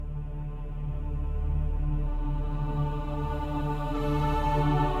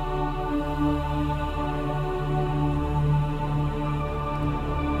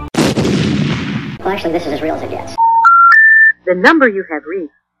actually, this is as real as it gets. The number you have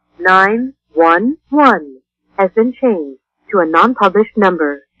reached, 911, has been changed to a non-published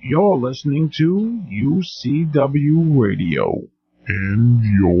number. You're listening to UCW Radio.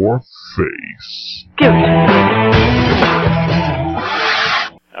 In your face.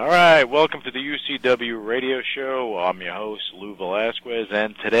 All right, welcome to the UCW Radio Show. I'm your host, Louis Velazquez,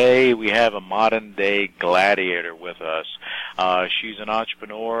 and today we have a modern-day gladiator with us. She's an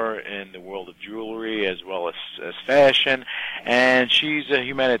entrepreneur in the world of jewelry as well as fashion, and she's a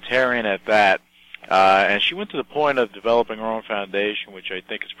humanitarian at that. And she went to the point of developing her own foundation, which I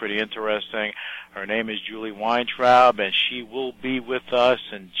think is pretty interesting. Her name is Julie Weintraub, and she will be with us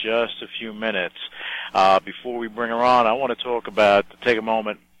in just a few minutes. Before we bring her on, I want to take a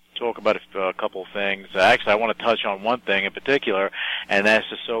moment, talk about a couple of things. Actually, I want to touch on one thing in particular, and that's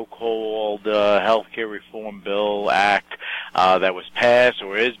the so-called Healthcare Reform Bill Act that was passed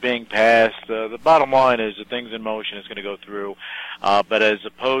or is being passed. The bottom line is the thing's in motion. It's going to go through. But as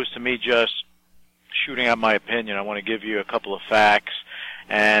opposed to me just shooting out my opinion, I want to give you a couple of facts,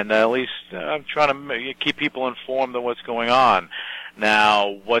 and at least I'm trying to keep people informed of what's going on. Now,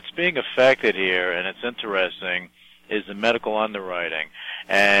 what's being affected here, and it's interesting, is the medical underwriting,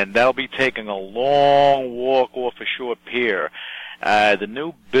 and that'll be taking a long walk off a short pier. The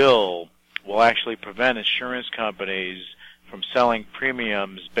new bill will actually prevent insurance companies from selling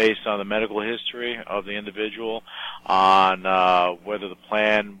premiums based on the medical history of the individual, on whether the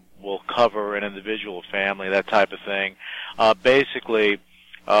plan will cover an individual family, that type of thing. Basically,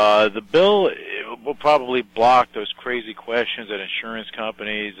 the bill will probably block those crazy questions that insurance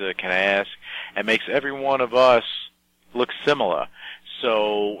companies can ask, and makes every one of us look similar.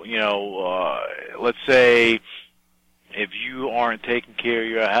 So, let's say if you aren't taking care of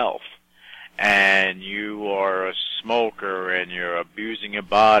your health, and you are a smoker and you're abusing your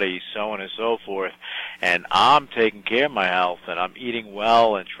body, so on and so forth, and I'm taking care of my health and I'm eating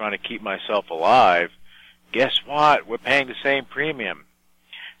well and trying to keep myself alive, guess what? We're paying the same premium.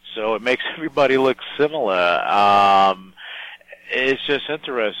 So it makes everybody look similar. It's just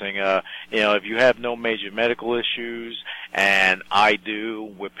interesting. If you have no major medical issues and I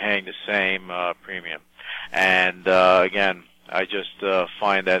do, we're paying the same premium. And again, I just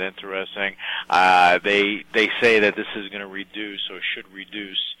find that interesting. They say that this is going to reduce or should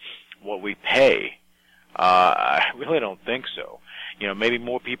reduce what we pay. I really don't think so. Maybe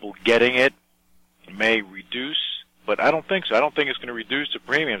more people getting it may reduce, but I don't think so. I don't think it's going to reduce the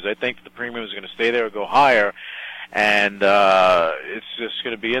premiums. I think the premium is going to stay there or go higher, and it's just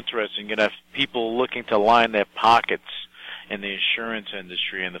going to be interesting. You're going to have people looking to line their pockets in the insurance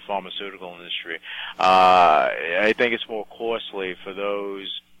industry and the pharmaceutical industry. I think it's more costly for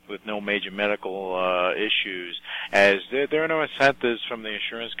those with no major medical issues, as there are no incentives from the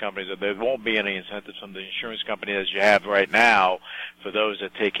insurance companies, or there won't be any incentives from the insurance company as you have right now for those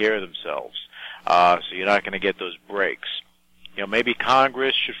that take care of themselves. So you're not going to get those breaks. Maybe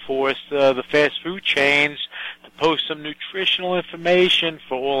Congress should force the fast food chains to post some nutritional information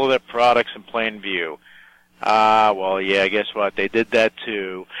for all of their products in plain view. Well, yeah, guess what? They did that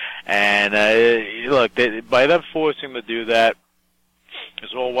too. And look, by them forcing them to do that,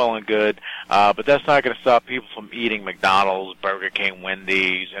 it's all well and good, but that's not going to stop people from eating McDonald's, Burger King,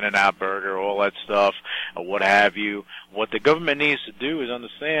 Wendy's, In-N-Out Burger, all that stuff, or what have you. What the government needs to do is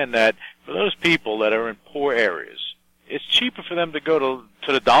understand that for those people that are in poor areas, it's cheaper for them to go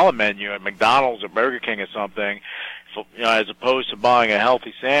to the dollar menu at McDonald's or Burger King or something, as opposed to buying a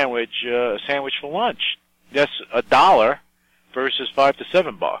healthy sandwich, for lunch. That's $1 versus $5 to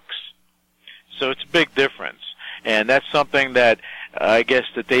 $7. So it's a big difference, and that's something that I guess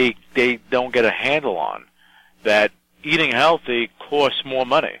that they don't get a handle on. That eating healthy costs more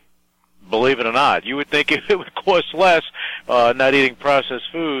money. Believe it or not, you would think it would cost less not eating processed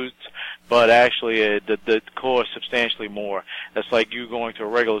foods, but actually it costs substantially more. That's like you going to a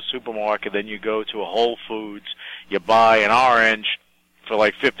regular supermarket, then you go to a Whole Foods, you buy an orange for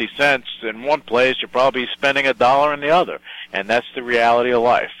like 50 cents in one place, you're probably spending $1 in the other. And that's the reality of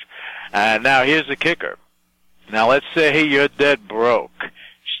life. And now here's the kicker. Now let's say you're dead broke,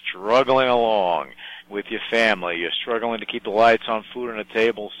 struggling along with your family. You're struggling to keep the lights on, food on the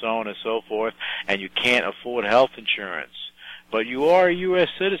table, so on and so forth, and you can't afford health insurance. But you are a U.S.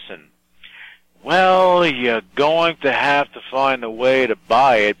 citizen. Well, you're going to have to find a way to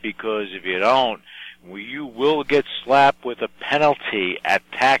buy it, because if you don't, you will get slapped with a penalty at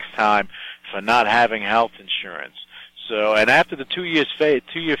tax time for not having health insurance. So, and after the 2-year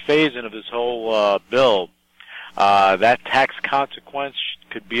phase-in of this whole bill, that tax consequence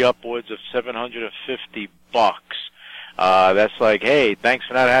could be upwards of $750 That's like, hey, thanks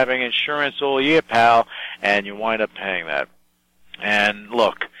for not having insurance all year, pal, and you wind up paying that. And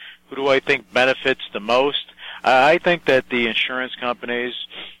look, who do I think benefits the most? I think that the insurance companies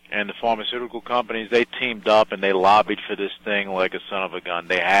and the pharmaceutical companies, they teamed up and they lobbied for this thing like a son of a gun.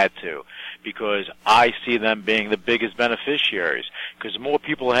 They had to, because I see them being the biggest beneficiaries. Because the more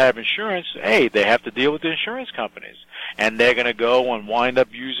people have insurance, hey, they have to deal with the insurance companies, and they're going to go and wind up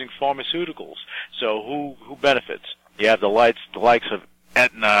using pharmaceuticals. So who benefits? You have the likes of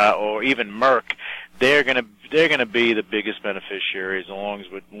Aetna or even Merck. They're going to be the biggest beneficiaries, along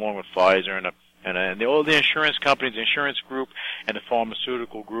with Pfizer and all the insurance companies, the insurance group, and the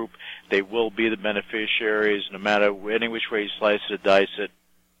pharmaceutical group. They will be the beneficiaries, no matter any which way you slice it or dice it.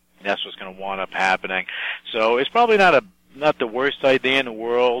 That's what's going to wind up happening. So it's probably not the worst idea in the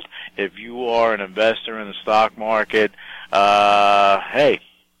world if you are an investor in the stock market. Hey,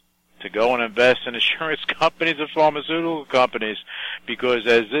 to go and invest in insurance companies and pharmaceutical companies, because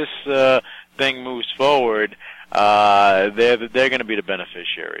as this thing moves forward, they're going to be the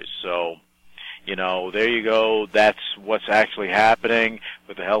beneficiaries. So, there you go. That's what's actually happening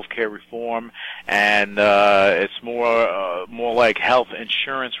with the healthcare reform, and it's more like health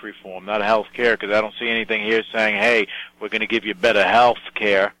insurance reform, not healthcare, because I don't see anything here saying, hey, we're going to give you better health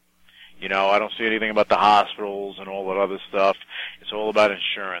care. I don't see anything about the hospitals and all that other stuff. It's all about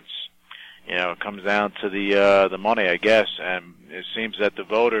insurance. It comes down to the money, I guess, and it seems that the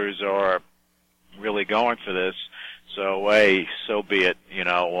voters are really going for this. So, hey, so be it.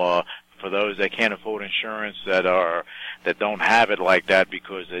 For those that can't afford insurance, that don't have it like that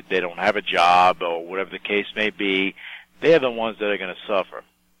because they don't have a job or whatever the case may be, they're the ones that are going to suffer.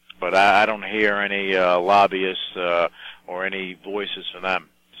 But I don't hear any lobbyists or any voices for them.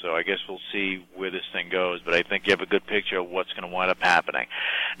 So I guess we'll see where this thing goes, but I think you have a good picture of what's going to wind up happening.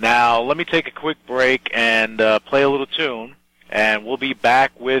 Now, let me take a quick break and play a little tune, and we'll be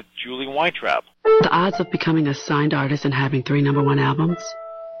back with Julie Weintraub. The odds of becoming a signed artist and having 3 #1 albums?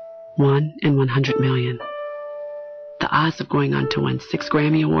 1 in 100 million. The odds of going on to win 6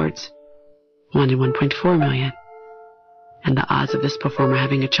 Grammy Awards? 1 in 1.4 million. And the odds of this performer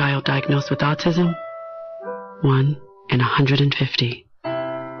having a child diagnosed with autism? 1 in 150.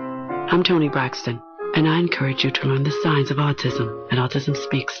 I'm Toni Braxton, and I encourage you to learn the signs of autism at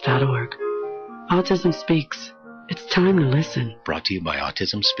autismspeaks.org. Autism Speaks. It's time to listen. Brought to you by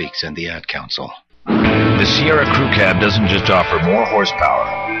Autism Speaks and the Ad Council. The Sierra Crew Cab doesn't just offer more horsepower,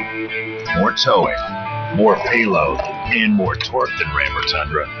 more towing, more payload, and more torque than Ram or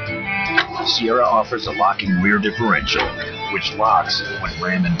Tundra. Sierra offers a locking rear differential, which locks when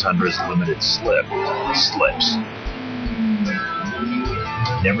Ram and Tundra's limited slip slips.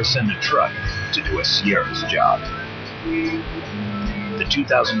 Never send a truck to do a Sierra's job. The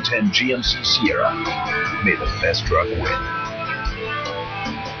 2010 GMC Sierra, may the best truck win.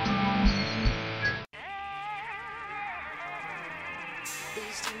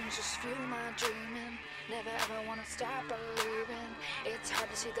 These tunes just fuel my dreaming. Never ever wanna stop believing. It's hard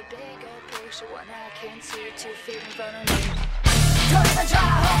to see the bigger picture when I can't see 2 feet in front of me. Don't even try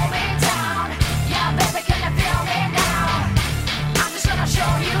to hold me down. Yeah, baby, can you feel me now? I'm just gonna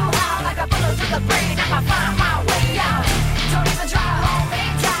show you how, like a bullet through the brain, I can find my way out. Don't even try to hold me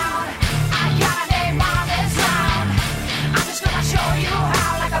down. I got a name on this round. I'm just gonna show you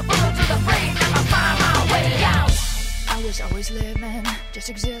how, like a bullet through the brain, I can find my way out. I was always living, just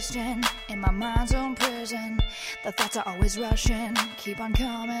existing in my mind's own prison. The thoughts are always rushing, keep on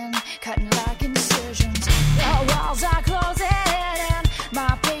coming, cutting like incisions. The walls are closing in,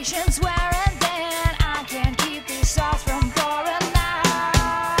 my patience wearing thin. I can't keep these thoughts from pouring out.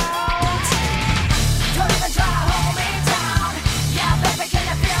 Don't even try to hold me down. Yeah, baby, can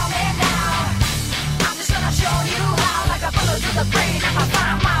you feel me now? I'm just gonna show you how, like a bullet through the brain, I can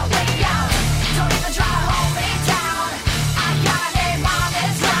find my way out. Don't even try to hold me down. I got a name on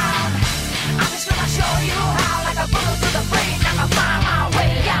this round. I'm just gonna show you how, like a bullet through the brain, I can find my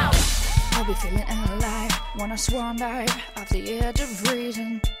way out. I'll be feeling alive, wanna swan dive off the edge of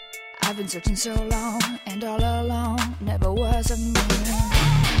reason. I've been searching so long, and all along, never was a meaning.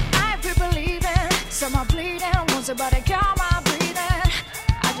 I keep believing, some are bleeding, won't somebody calm my breathing.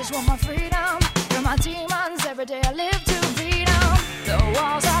 I just want my freedom, from my demons, every day I live to beat them. The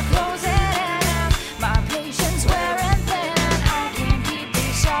walls are closing in, my patience wearing thin. I can't keep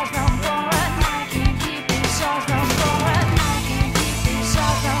these songs from pouring, I can't keep these songs from pouring, I can't keep these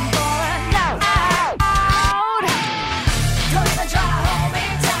songs from pouring out. Don't even try to hold me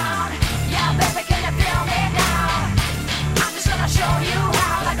down. Yeah, baby, can you feel me now? I'm just gonna show you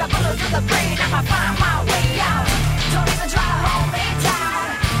how, like a bullet through the brain, I can find my way out. Don't even try to hold me down.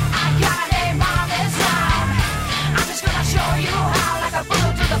 I got a name on this round. I'm just gonna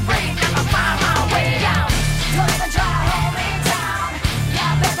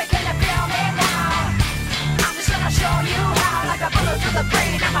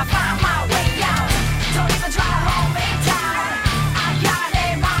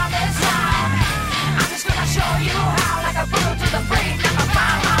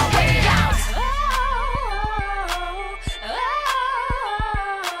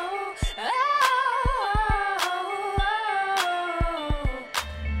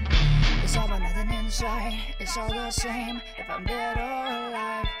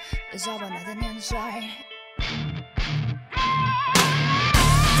is all but nothing inside.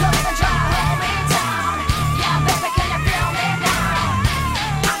 Don't even try to hold me down. Yeah, baby, can you feel me now?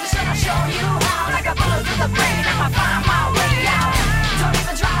 I'm just gonna show you how. Like a bullet through the brain, I'ma find my way out. Don't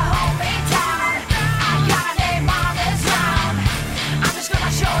even try to hold me down. I got a name on this round. I'm just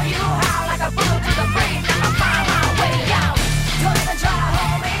gonna show you how. Like a bullet through the brain, I'ma find my way out. Don't even try to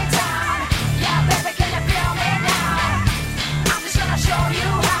hold me down. Yeah, baby, can you feel me now? I'm just gonna show you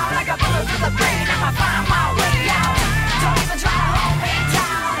how. Like a bullet through the brain, I'ma find my way out. Don't even try to hold me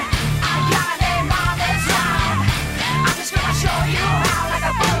down. I got a name on this round. I'm just gonna show you how. Like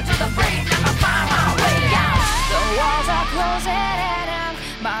a bullet through the brain, I'ma find my way out. The walls are closing in and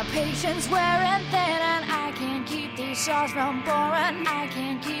my patience wearing thin, and I can't keep these songs from boring. I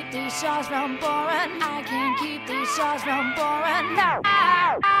can't keep these songs from boring. I can't keep these songs from boring. Out.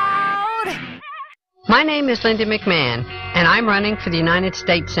 My name is Linda McMahon, and I'm running for the United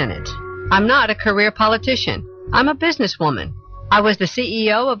States Senate. I'm not a career politician. I'm a businesswoman. I was the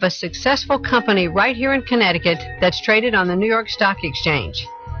CEO of a successful company right here in Connecticut that's traded on the New York Stock Exchange.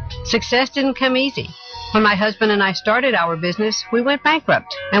 Success didn't come easy. When my husband and I started our business, we went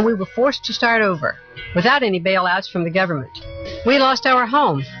bankrupt, and we were forced to start over, without any bailouts from the government. We lost our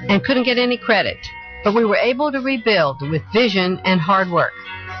home and couldn't get any credit, but we were able to rebuild with vision and hard work.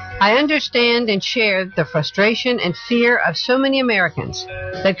 I understand and share the frustration and fear of so many Americans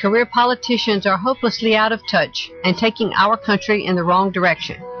that career politicians are hopelessly out of touch and taking our country in the wrong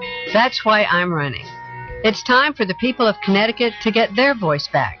direction. That's why I'm running. It's time for the people of Connecticut to get their voice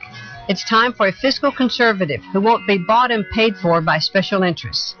back. It's time for a fiscal conservative who won't be bought and paid for by special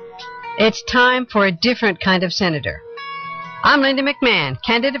interests. It's time for a different kind of senator. I'm Linda McMahon,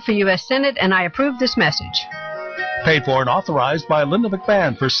 candidate for U.S. Senate, and I approve this message. Paid for and authorized by Linda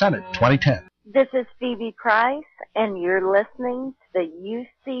McMahon for Senate 2010. This is Phoebe Price, and you're listening to the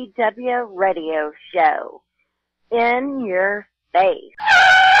UCW Radio Show. In your face.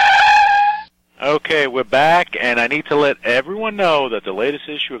 Okay, we're back, and I need to let everyone know that the latest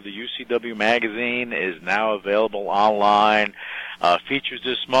issue of the UCW magazine is now available online. Features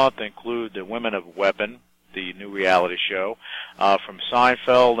this month include The Women of Weapon, the new reality show, from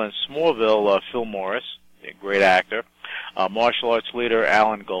Seinfeld and Smallville, Phil Morris, a great actor, martial arts leader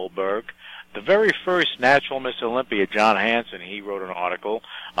Alan Goldberg, the very first Natural Miss Olympia, John Hansen, he wrote an article,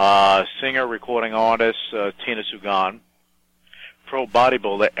 singer, recording artist Tina Sugan, pro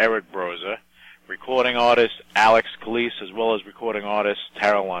bodybuilder Eric Broza, recording artist Alex Calise, as well as recording artist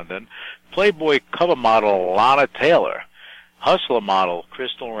Tara London, Playboy cover model Lana Taylor, hustler model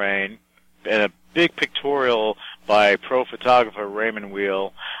Crystal Rain, and a big pictorial by pro photographer Raymond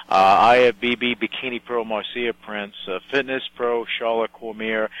Wheel, IFBB bikini pro Marcia Prince, fitness pro Charlotte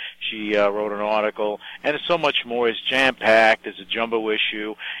Cormier, she wrote an article, and so much more. It's jam-packed. It's a jumbo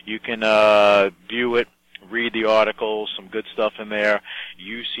issue. You can view it, read the article, some good stuff in there.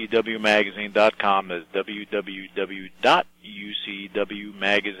 UCWmagazine.com. That's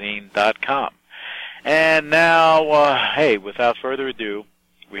www.ucwmagazine.com. And now, hey, without further ado,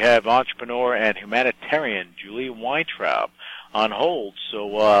 we have entrepreneur and humanitarian Julie Weintraub on hold. So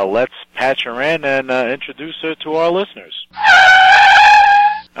let's patch her in and introduce her to our listeners.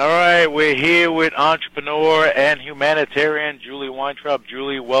 All right, we're here with entrepreneur and humanitarian Julie Weintraub.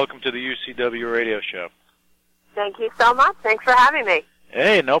 Julie, welcome to the UCW Radio Show. Thank you so much. Thanks for having me.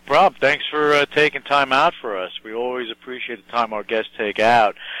 Hey, no problem. Thanks for taking time out for us. We always appreciate the time our guests take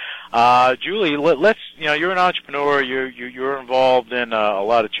out. Julie, let's, you're an entrepreneur. You're involved in a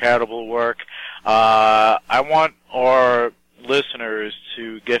lot of charitable work. I want our listeners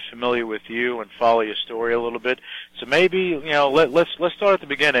to get familiar with you and follow your story a little bit. So maybe, let's start at the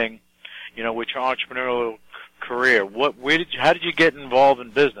beginning, with your entrepreneurial career. How did you get involved in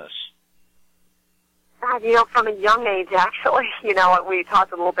business? From a young age, actually, we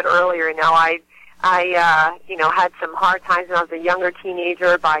talked a little bit earlier, I had some hard times when I was a younger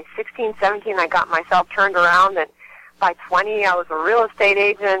teenager. By 16, 17, I got myself turned around, and by 20, I was a real estate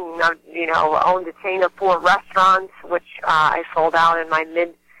agent, and, owned a chain of 4 restaurants, which I sold out in my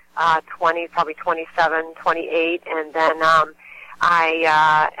mid-20s, probably 27, 28, and then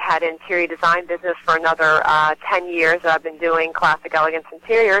I had interior design business for another 10 years. I've been doing classic elegance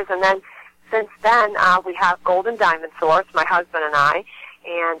interiors, and then since then, we have Golden Diamond Source, my husband and I,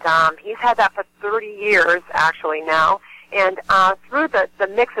 and he's had that for 30 years, actually, now. And through the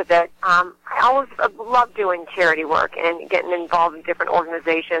mix of it, I always love doing charity work and getting involved in different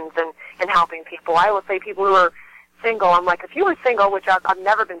organizations and helping people. I always say people who are single, I'm like, if you were single, which I've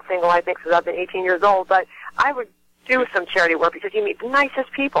never been single, I think, since I've been 18 years old, but I would do some charity work because you meet the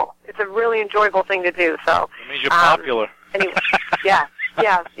nicest people. It's a really enjoyable thing to do. So it means you're popular. Anyway, yeah.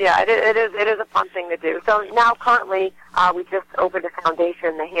 Yeah, it is a fun thing to do. So now currently we just opened a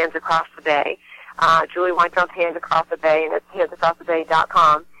foundation, the Hands Across the Bay, Julie Weintraub's Hands Across the Bay, and it's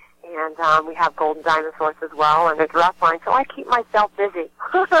handsacrossthebay.com. And we have Golden Diamond Source as well, and a direct line. So I keep myself busy.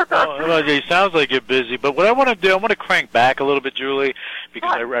 Well, it sounds like you're busy. But what I want to do, I want to crank back a little bit, Julie,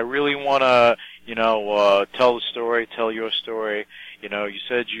 because I really want to, tell the story, tell your story. You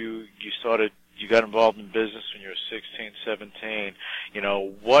said you got involved in business when you were 16, 17.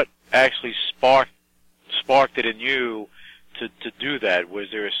 What actually sparked it in you to do that?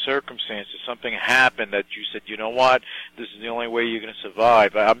 Was there a circumstance, did something happen that you said, you know what, this is the only way you're going to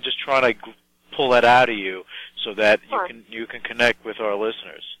survive? I'm just trying to pull that out of you so that you can connect with our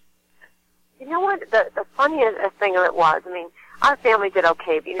listeners. You know what? The funniest thing of it was, our family did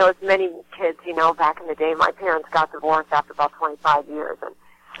okay. As many kids, back in the day, my parents got divorced after about 25 years, and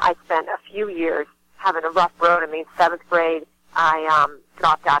I spent a few years having a rough road. 7th grade, I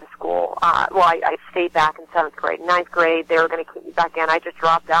dropped out of school. I stayed back in 7th grade. 9th grade, they were going to keep me back in. I just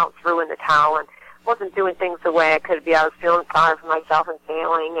dropped out, threw in the towel, and wasn't doing things the way I could be. I was feeling sorry for myself and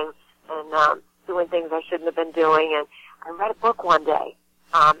failing and doing things I shouldn't have been doing. And I read a book one day,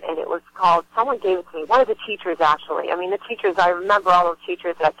 and it was called, someone gave it to me, one of the teachers actually. The teachers, I remember all those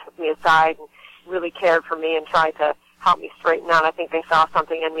teachers that took me aside and really cared for me and tried to help me straighten out. I think they saw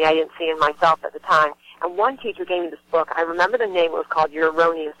something in me I didn't see in myself at the time. And one teacher gave me this book. I remember the name. It was called Your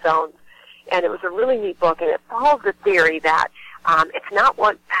Erroneous Zones. And it was a really neat book, and it follows the theory that it's not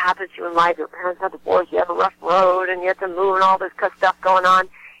what happens to you in life. Your parents got divorced, you have a rough road, and you have to move and all this stuff going on.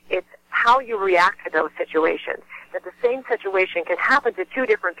 It's how you react to those situations. That the same situation can happen to two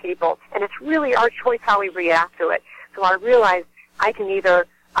different people, and it's really our choice how we react to it. So I realized I can either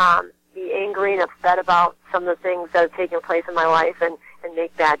be angry and upset about some of the things that have taken place in my life and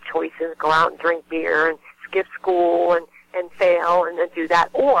make bad choices, go out and drink beer and skip school and fail and then do that.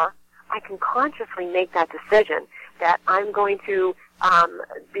 Or I can consciously make that decision that I'm going to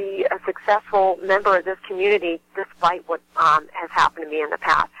be a successful member of this community despite what has happened to me in the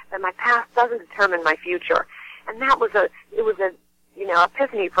past. That my past doesn't determine my future. And that was it was a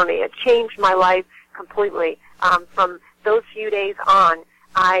epiphany for me. It changed my life completely. From those few days on,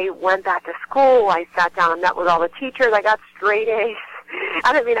 I went back to school. I sat down and met with all the teachers. I got straight A's.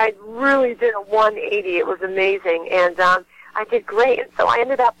 I really did a 180. It was amazing, and I did great. And so I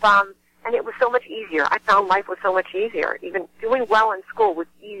ended up, and it was so much easier. I found life was so much easier. Even doing well in school was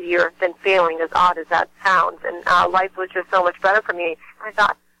easier than failing, as odd as that sounds. And life was just so much better for me. And I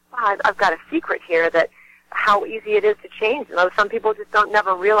thought, wow, I've got a secret here that how easy it is to change. Some people just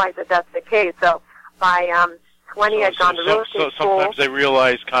never realize that that's the case. So by 20, I'd gone to real estate school. Sometimes they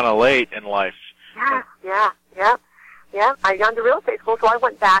realize kind of late in life. Yeah, I got into real estate school, so I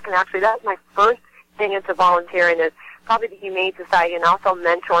went back, and actually that was my first thing into volunteering is probably the Humane Society and also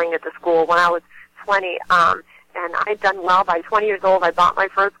mentoring at the school when I was 20. And I'd done well. By 20 years old, I bought my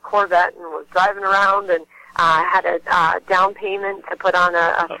first Corvette and was driving around and had a down payment to put on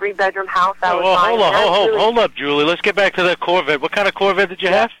a 3-bedroom house. Hold up, Julie. Let's get back to that Corvette. What kind of Corvette did you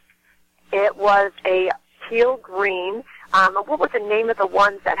have? It was a teal green. What was the name of the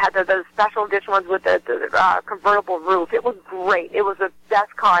ones that had the special edition ones with the convertible roof? It was great. It was the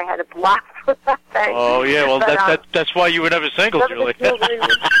best car. I had a blast with that thing. Oh, yeah. Well, that's why you were never single, Julie.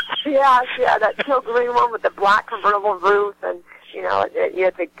 Yeah, that teal green one with the black convertible roof, and, you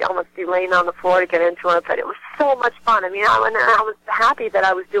had to almost be laying on the floor to get into it, but it was so much fun. I was happy that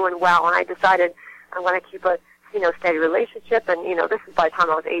I was doing well, and I decided I want to keep a, steady relationship, and, this is by the time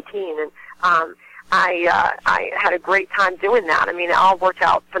I was 18, and, I had a great time doing that. It all worked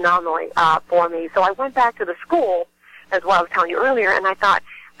out phenomenally for me. So I went back to the school, as what I was telling you earlier, and I thought,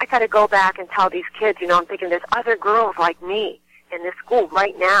 I got to go back and tell these kids, I'm thinking there's other girls like me in this school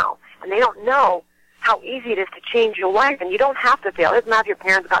right now, and they don't know how easy it is to change your life, and you don't have to fail. It doesn't matter if your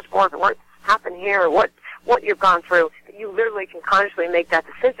parents got divorced or what happened here or what you've gone through. You literally can consciously make that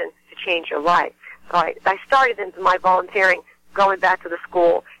decision to change your life. So I started into my volunteering, going back to the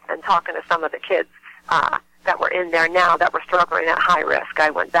school and talking to some of the kids that were in there now that were struggling at high risk. I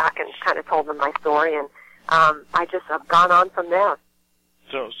went back and kind of told them my story, and I just have gone on from there.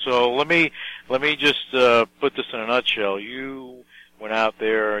 So let me just put this in a nutshell. You went out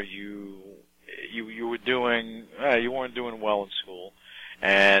there. You were doing. You weren't doing well in school,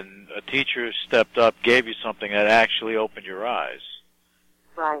 and a teacher stepped up, gave you something that actually opened your eyes.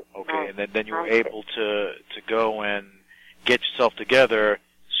 Right. Okay, right, and then you were able to go and get yourself together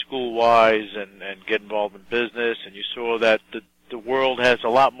school-wise and get involved in business, and you saw that the world has a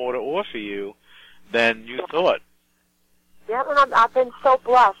lot more to offer you than you thought. Yeah, and I've been so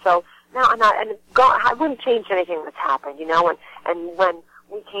blessed. So now I wouldn't change anything that's happened, and And when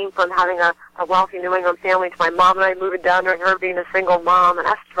we came from having a wealthy New England family to my mom and I moving down there and her being a single mom and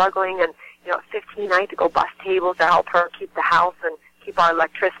us struggling, and, you know, at 15 I had to go bust tables to help her keep the house and keep our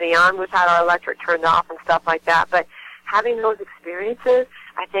electricity on. We've had our electric turned off and stuff like that. But having those experiences,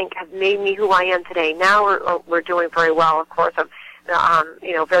 I think, have made me who I am today. Now we're doing very well, of course. I'm,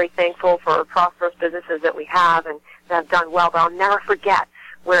 you know, very thankful for prosperous businesses that we have and that have done well. But I'll never forget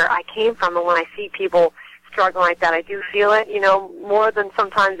where I came from, and when I see people struggling like that, I do feel it, you know, more than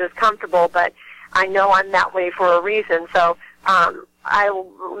sometimes is comfortable, but I know I'm that way for a reason. So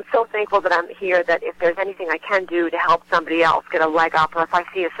I'm so thankful that I'm here, that if there's anything I can do to help somebody else get a leg up, or if I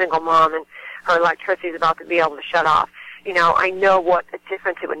see a single mom and her electricity is about to be able to shut off, you know, I know what a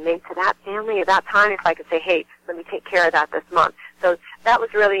difference it would make to that family at that time if I could say, hey, let me take care of that this month. So that was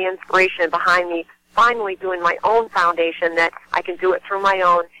really the inspiration behind me finally doing my own foundation, that I can do it through my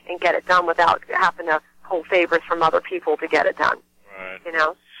own and get it done without having to pull favors from other people to get it done. Right. You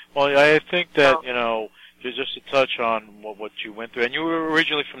know? Well, I think that, you know, just to touch on what you went through, and you were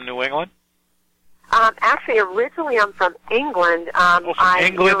originally from New England? Actually, originally I'm from England. From I'm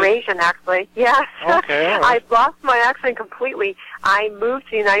England? Eurasian, actually. Yes. Okay, all right. I lost my accent completely. I moved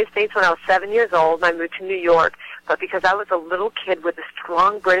to the United States when I was 7 years old, and I moved to New York. But because I was a little kid with a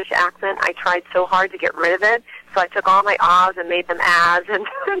strong British accent, I tried so hard to get rid of it. So I took all my ahs and made them ahs and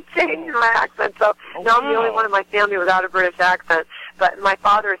changed my accent. So now I'm the only one in my family without a British accent. But my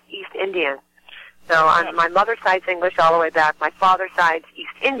father is East Indian. So my mother's side's English all the way back. My father's side's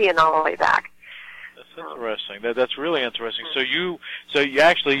East Indian all the way back. That's interesting. That's really interesting. So you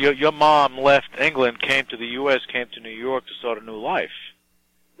actually, your mom left England, came to the U.S., came to New York to start a new life.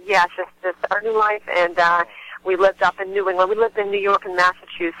 Yes, to start a new life, and we lived up in New England. We lived in New York and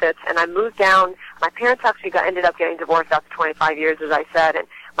Massachusetts, and I moved down. My parents actually ended up getting divorced after 25 years, as I said, and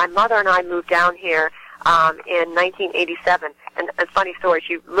my mother and I moved down here in 1987. And a funny story,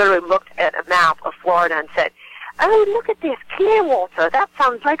 she literally looked at a map of Florida and said, "Oh, look at this, Clearwater. That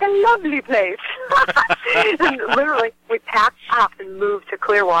sounds like a lovely place." And literally, we packed up and moved to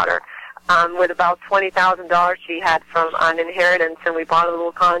Clearwater with about $20,000 she had from an inheritance, and we bought a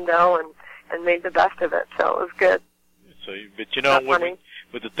little condo and made the best of it. So it was good. So, but you know,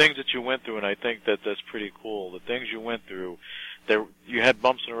 with the things that you went through, and I think that's pretty cool. The things you went through, you had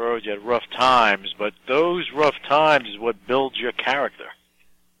bumps in the road, you had rough times, but those rough times is what builds your character.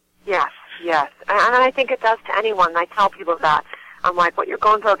 Yes, yes. And I think it does to anyone. I tell people that. I'm like, what you're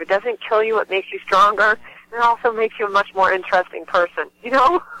going through, if it doesn't kill you, it makes you stronger. It also makes you a much more interesting person, you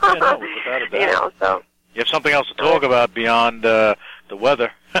know? Yeah, no, without a doubt. You know, so. You have something else to talk about beyond the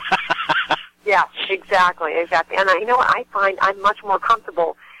weather. Yeah, exactly. And you know what? I find I'm much more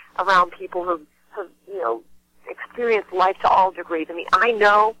comfortable around people who have, you know, experienced life to all degrees. I mean, I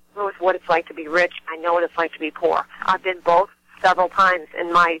know what it's like to be rich. I know what it's like to be poor. I've been both several times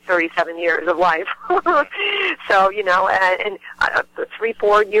in my 37 years of life. So, you know, and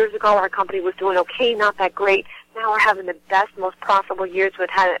 3-4 years ago, our company was doing okay, not that great. Now we're having the best, most profitable years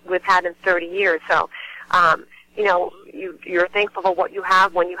we've had in 30 years. So, you know, you're thankful for what you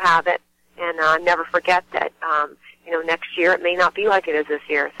have when you have it, and never forget that, you know, next year it may not be like it is this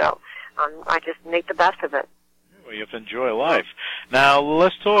year. So I just make the best of it. Well, you have to enjoy life. Now,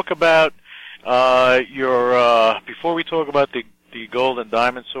 let's talk about before we talk about the gold and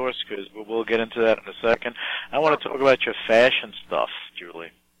diamond source, because we'll get into that in a second, I want to talk about your fashion stuff,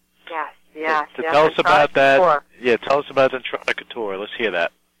 Julie. Yes. Tell us about that. Yeah, tell us about the Couture. Let's hear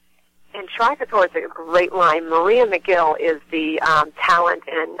that. And Couture is a great line. Maria McGill is the talent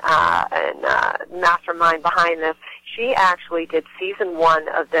and mastermind behind this. She actually did season 1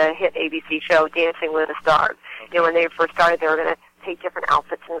 of the hit ABC show Dancing with the Stars. You know, when they first started, they were going to take different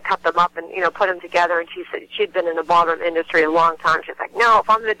outfits and cut them up and, you know, put them together. And she said she'd been in the ballroom industry a long time. She's like, no, if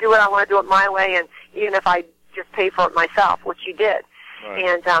I'm going to do it, I want to do it my way, and even if I just pay for it myself, which she did. Right.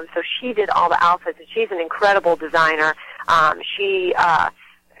 And so she did all the outfits, and she's an incredible designer. She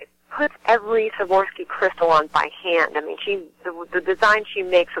puts every Swarovski crystal on by hand. I mean, the design she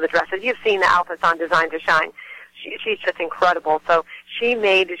makes for the dresses, you've seen the outfits on Design to Shine. She's just incredible. So she's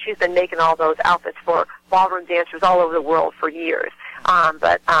been making all those outfits for ballroom dancers all over the world for years.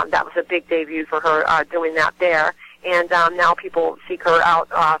 But that was a big debut for her doing that there. And now people seek her out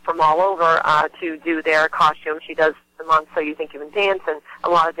from all over to do their costumes. She does them on So You Think You Can Dance and a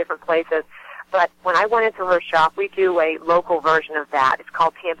lot of different places. But when I went into her shop, we do a local version of that. It's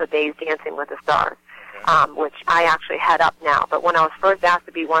called Tampa Bay's Dancing with the Stars, which I actually head up now. But when I was first asked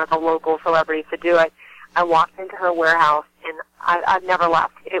to be one of the local celebrities to do it, I walked into her warehouse, and I've never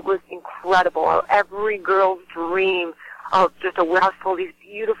left. It was incredible. Every girl's dream of just a warehouse full of these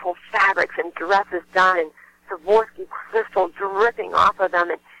beautiful fabrics and dresses done in Swarovski crystal dripping off of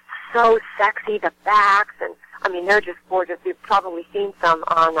them, and so sexy, the backs, and I mean, they're just gorgeous. You've probably seen some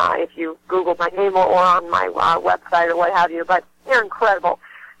on, if you Google my name or on my website or what have you, but they're incredible.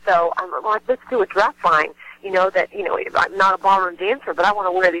 So I'm like, let's do a dress line. I'm not a ballroom dancer, but I want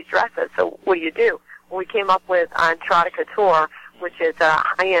to wear these dresses. So what do? Well, we came up with Entrada Couture, which is a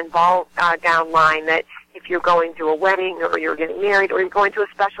high-end ball gown line that if you're going to a wedding or you're getting married or you're going to a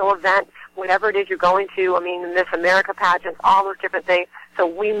special event, whatever it is you're going to, Miss America pageants, all those different things. So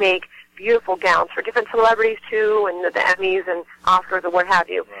we make beautiful gowns for different celebrities, too, and the Emmys and Oscars or what have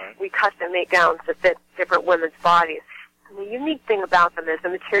you. Right. We custom make gowns to fit different women's bodies. And the unique thing about them is the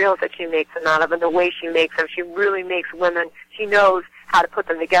materials that she makes them out of and the way she makes them. She really makes women, she knows how to put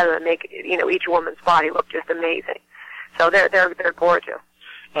them together and make, each woman's body look just amazing. So they're gorgeous.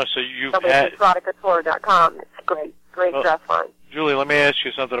 Oh, so you've had... EntradaCouture.com. It's a great dress line. Julie, let me ask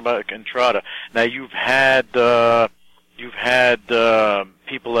you something about Entrada. Now, you've had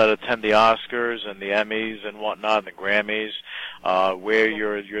people that attend the Oscars and the Emmys and whatnot, and the Grammys, wear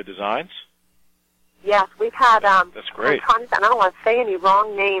your designs? Yes, we've had... That's great. I don't want to say any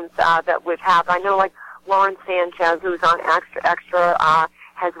wrong names that we've had. I know, like, Lauren Sanchez, who's on Extra,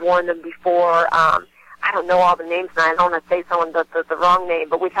 has worn them before. I don't know all the names, and I don't want to say someone the wrong name,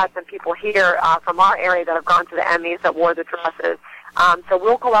 but we've had some people here from our area that have gone to the Emmys that wore the dresses. So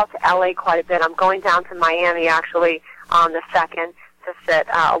we'll go out to L.A. quite a bit. I'm going down to Miami, actually, on the 2nd to fit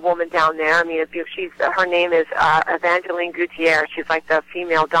a woman down there. Her name is Evangeline Gutierrez. She's like the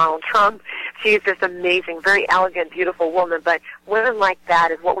female Donald Trump. She's just amazing, very elegant, beautiful woman. But women like that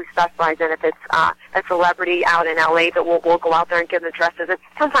is what we specialize in. If it's a celebrity out in L.A. that we'll go out there and give them the dresses.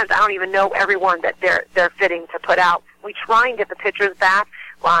 Sometimes I don't even know everyone that they're fitting to put out. We try and get the pictures back,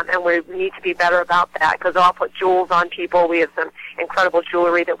 and we need to be better about that because I'll put jewels on people. We have some incredible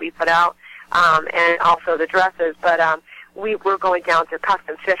jewelry that we put out, and also the dresses. But we're going down to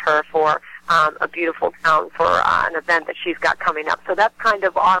custom fit her for a beautiful gown for an event that she's got coming up. So that's kind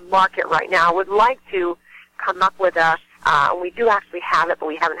of our market right now. I would like to come up with we do actually have it, but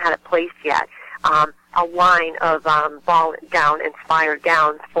we haven't had it placed yet, a line of ball gown inspired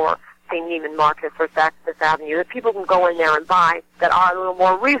gowns for St. Neiman Marcus or Saks Avenue that people can go in there and buy that are a little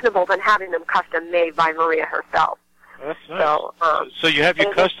more reasonable than having them custom made by Maria herself. That's nice. So you have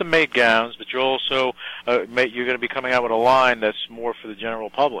your custom-made gowns, but you're also you're going to be coming out with a line that's more for the general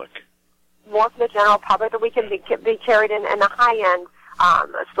public. More for the general public that we can be carried in a high-end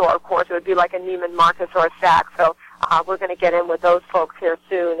store, of course. It would be like a Neiman Marcus or a Saks. So we're going to get in with those folks here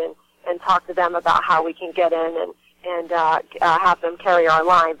soon and talk to them about how we can get in and have them carry our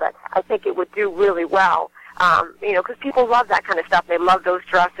line. But I think it would do really well, because people love that kind of stuff. They love those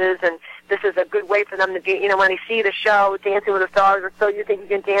dresses, and this is a good way for them to be, when they see the show, Dancing with the Stars, or So You Think You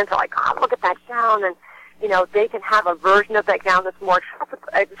Can Dance, they're like, oh, look at that gown, and, they can have a version of that gown that's more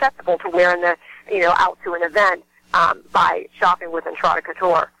acceptable to wear in the, out to an event by shopping with Entrada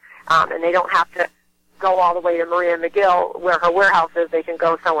Couture. And they don't have to go all the way to Maria McGill, where her warehouse is. They can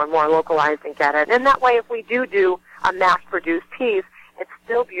go somewhere more localized and get it. And that way, if we do a mass-produced piece, it's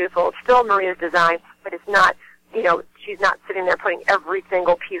still beautiful. It's still Maria's design, but it's not, she's not sitting there putting every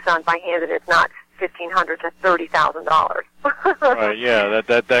single piece on by hand, and it's not $1,500 to $30,000. Right, yeah,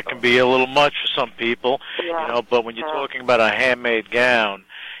 that can be a little much for some people, but when you're talking about a handmade gown,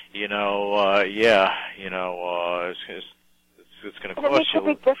 it's going to cost you. And it makes a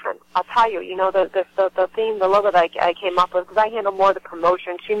big difference. I'll tell you, the theme, the logo that I came up with, because I handle more of the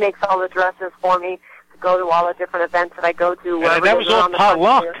promotion. She makes all the dresses for me to go to all the different events that I go to. And that was all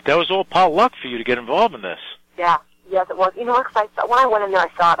potluck. That was all potluck for you to get involved in this. Yeah. Yes, it was. When I went in there, I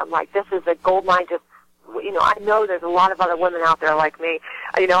saw it. I'm like, this is a gold mine. Just, I know there's a lot of other women out there like me.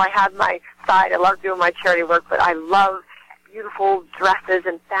 I have my side. I love doing my charity work, but I love beautiful dresses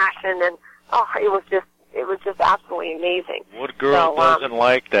and fashion, and it was just absolutely amazing. What girl doesn't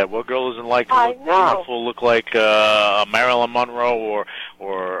like that? What girl doesn't like to look beautiful, look like a Marilyn Monroe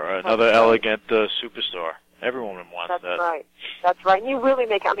or another elegant superstar? Every woman wants that. That's right. That's right. And you really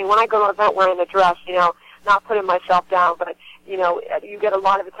make it. When I go to an event wearing a dress, not putting myself down, but, you get a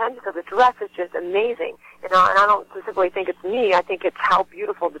lot of attention because the dress is just amazing. And I don't specifically think it's me. I think it's how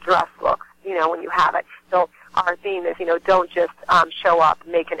beautiful the dress looks, when you have it. So our theme is, don't just show up,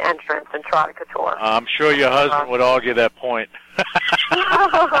 make an entrance, and try to couture. I'm sure your husband would argue that point.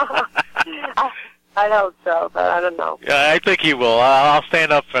 I hope so, but I don't know. Yeah, I think he will. I'll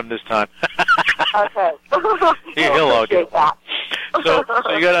stand up for him this time. Okay. He'll argue that. So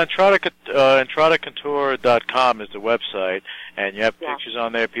you got EntradaCouture.com is the website, and you have pictures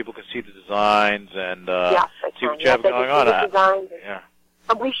on there. People can see the designs and see what you have going on.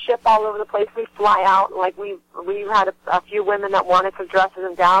 we ship all over the place. We fly out. Like we had a few women that wanted some dresses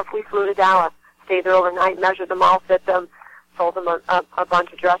in Dallas. We flew to Dallas, stayed there overnight, measured them all, fit them, sold them a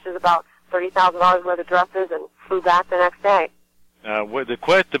bunch of dresses, about $30,000 worth of dresses, and flew back the next day.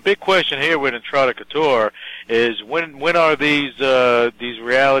 The big question here with Entrada Couture is when are these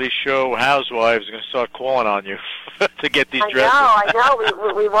reality show housewives going to start calling on you to get these dresses? I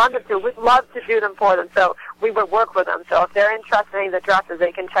know. We wanted to. We'd love to do them for them, so we would work with them. So if they're interested in the dresses,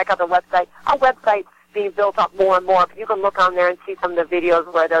 they can check out the website. Our website's being built up more and more. You can look on there and see some of the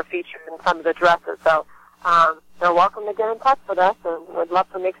videos where they're featured in some of the dresses. So they're welcome to get in touch with us, and we'd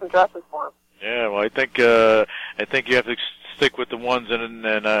love to make some dresses for them. Yeah, well, I think you have to stick with the ones in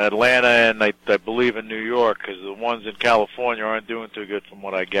Atlanta and I believe in New York, because the ones in California aren't doing too good from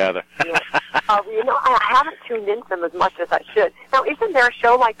what I gather. Yeah. I haven't tuned into them as much as I should. Now, isn't there a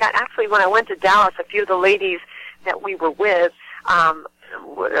show like that? Actually, when I went to Dallas, a few of the ladies that we were with, a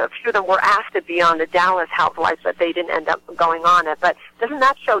few of them were asked to be on the Dallas Housewives, but they didn't end up going on it. But doesn't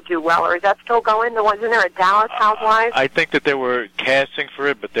that show do well, or is that still going? Isn't there a Dallas Housewives? I think that they were casting for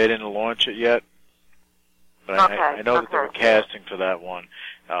it, but they didn't launch it yet. But I know that they were casting for that one.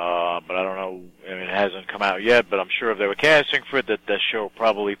 But I don't know. I mean, it hasn't come out yet, but I'm sure if they were casting for it, that show will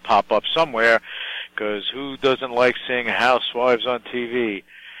probably pop up somewhere, because who doesn't like seeing housewives on TV?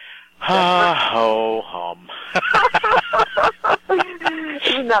 Ha, ho, hum.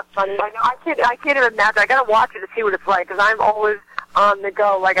 Isn't that funny? I know. I can't even imagine. I got to watch it to see what it's like, because I'm always on the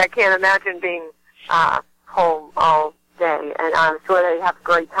go. Like, I can't imagine being home all day. And I'm sure they have a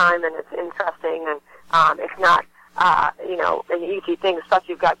great time, and it's interesting, and it's not, an easy thing, especially if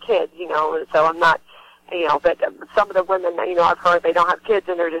you've got kids, so I'm not, but some of the women, I've heard they don't have kids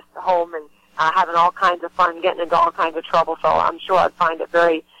and they're just home and having all kinds of fun, getting into all kinds of trouble, so I'm sure I'd find it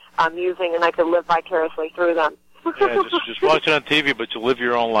very amusing, and I could live vicariously through them. Yeah, just watch it on TV, but you live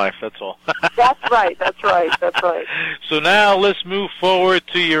your own life, that's all. That's right. So now let's move forward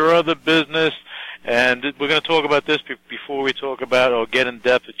to your other business. And we're going to talk about this before we talk about or get in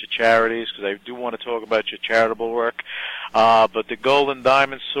depth with your charities, because I do want to talk about your charitable work. But the Golden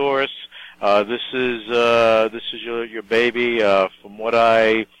Diamond Source, this is your baby. From what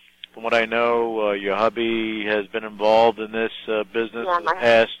I know, your hubby has been involved in this business for the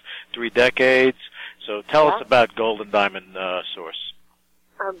past 3 decades. So tell us about Golden Diamond Source.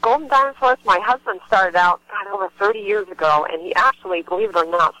 Golden Diamond Source, my husband started out over 30 years ago, and he actually, believe it or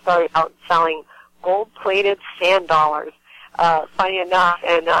not, started out selling gold-plated sand dollars, funny enough,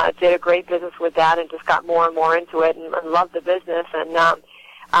 and did a great business with that, and just got more and more into it, and loved the business. And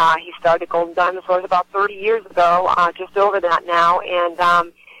he started Golden Diamond Source about 30 years ago, just over that now,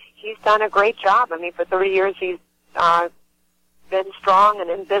 and he's done a great job. I mean, for 30 years he's been strong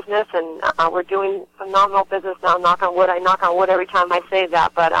and in business, and we're doing phenomenal business now. Knock on wood. I knock on wood every time I say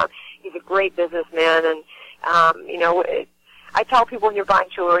that, but he's a great businessman, and I tell people when you're buying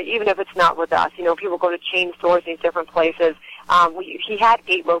jewelry, even if it's not with us, people go to chain stores, these different places. He had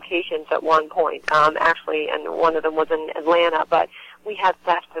 8 locations at one point, actually, and one of them was in Atlanta, but we had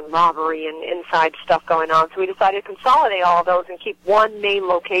theft and robbery and inside stuff going on, so we decided to consolidate all of those and keep one main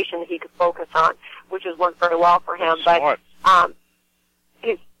location that he could focus on, which has worked very well for him. That's smart.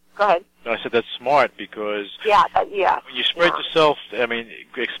 Go ahead. No, I said that's smart, because when you spread yourself, I mean,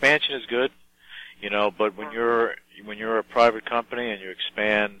 expansion is good, but when you're a private company and you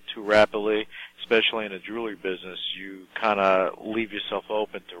expand too rapidly, especially in the jewelry business, you kind of leave yourself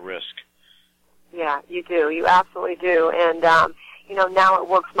open to risk. Yeah, you do. You absolutely do. And, now it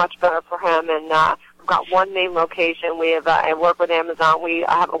works much better for him. And we've got one main location. We have I work with Amazon. We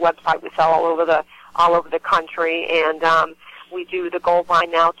have a website. We sell all over the country. And we do the gold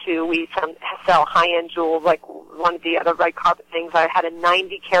line now, too. We sell high-end jewels, like one of the other red carpet things. I had a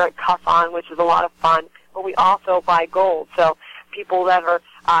 90-carat cuff on, which is a lot of fun. But we also buy gold. So people that are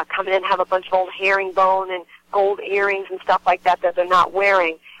coming in have a bunch of old herringbone and gold earrings and stuff like that they're not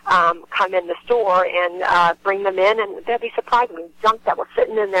wearing, come in the store and bring them in, and they'll be surprised. I mean, junk that was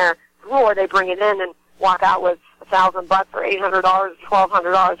sitting in their drawer, they bring it in and walk out with $1,000 or $800,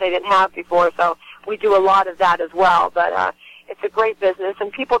 $1,200 they didn't have before. So we do a lot of that as well. But it's a great business,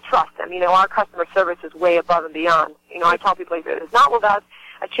 and people trust them. Our customer service is way above and beyond. I tell people, if it's not with us,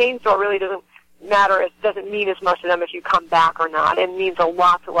 a chain store really doesn't matter. It doesn't mean as much to them if you come back or not. It means a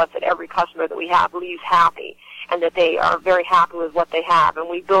lot to us that every customer that we have leaves happy, and that they are very happy with what they have. And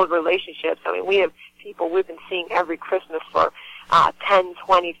we build relationships. I mean, we have people we've been seeing every Christmas for 10,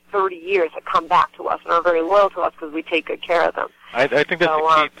 20, 30 years that come back to us and are very loyal to us because we take good care of them. I think that's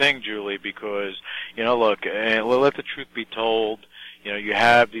the key thing, Julie, because, look, let the truth be told. you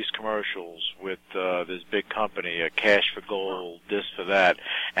have these commercials with this big company, cash for gold, this for that,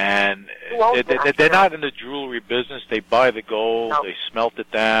 and they're not in the jewelry business. They buy the gold, they smelt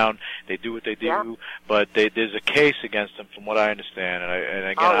it down, they do what they do, but there's a case against them, from what I understand. And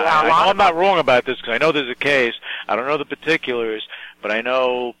again, I know I'm not wrong about this because I know there's a case. I don't know the particulars, but I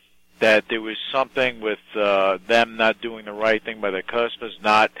know that there was something with them not doing the right thing by their customers,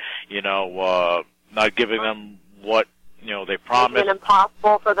 not giving them what they promised. It's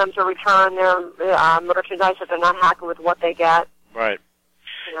impossible for them to return their merchandise if they're not happy with what they get. Right.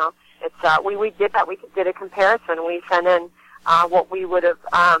 It's we did that. We did a comparison. We sent in what we would have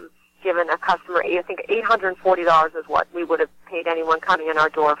given a customer. I think $840 is what we would have paid anyone coming in our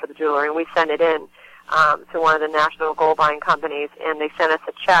door for the jewelry, and we sent it in to one of the national gold buying companies, and they sent us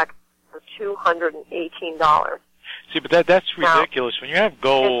a check for $218. See, but that's ridiculous. When you have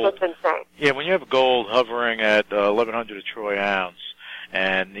gold, it's just insane. Yeah, when you have gold hovering at 1,100 a troy ounce,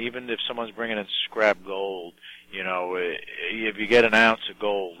 and even if someone's bringing in scrap gold, if you get an ounce of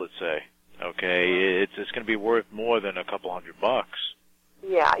gold, let's say, okay, it's going to be worth more than a couple $100.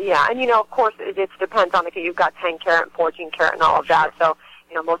 Yeah, and of course, it depends on you've got 10 karat and 14 karat and all of that. So,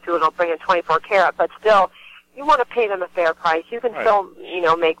 most people don't bring in 24 karat, but still, you want to pay them a fair price. You can still,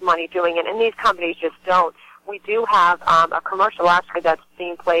 make money doing it, and these companies just don't. We do have a commercial actually that's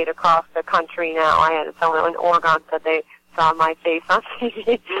being played across the country now. I had someone in Oregon said they saw my face on TV.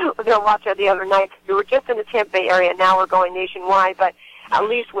 They were watching it the other night. We were just in the Tampa Bay area. Now we're going nationwide, but at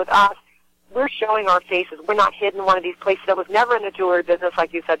least with us, we're showing our faces. We're not hidden in one of these places that was never in the jewelry business,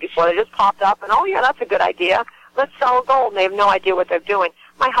 like you said before. They just popped up, and, that's a good idea. Let's sell gold, and they have no idea what they're doing.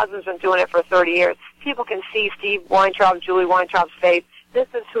 My husband's been doing it for 30 years. People can see Steve Weintraub, Julie Weintraub's face. This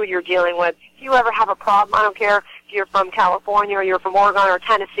is who you're dealing with. If you ever have a problem, I don't care if you're from California or you're from Oregon or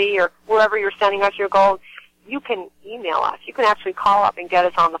Tennessee or wherever you're sending us your gold, you can email us. You can actually call up and get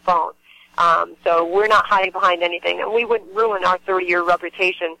us on the phone. So we're not hiding behind anything, and we wouldn't ruin our 30-year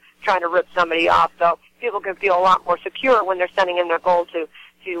reputation trying to rip somebody off. So people can feel a lot more secure when they're sending in their gold to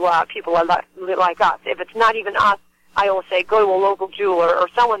people like us. If it's not even us, I always say go to a local jeweler or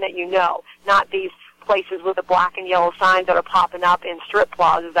someone that you know, not these places with the black and yellow signs that are popping up in strip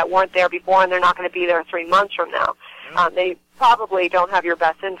plazas that weren't there before, and they're not going to be there 3 months from now. They probably don't have your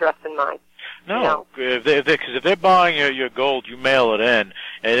best interest in mind. No, because if they're buying your gold, you mail it in.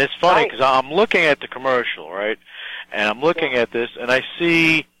 And it's funny because I'm looking at the commercial, right? And I'm looking at this, and I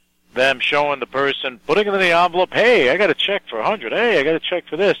see them showing the person, putting it in the envelope, hey, I got a check for 100. Hey, I got a check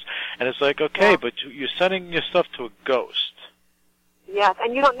for this. And it's like, okay, but you're sending your stuff to a ghost. Yes,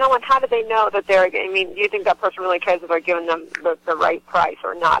 and you don't know, and how do they know that do you think that person really cares if they're giving them the right price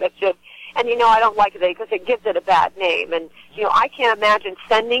or not? It's just, and I don't like it because it gives it a bad name. And, I can't imagine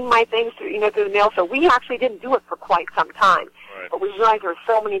sending my things through the mail, so we actually didn't do it for quite some time. Right. But we realized there were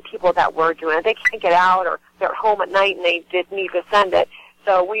so many people that were doing it. They can't get out, or they're at home at night and they did need to send it.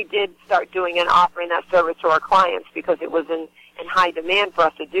 So we did start doing and offering that service to our clients because it was in high demand for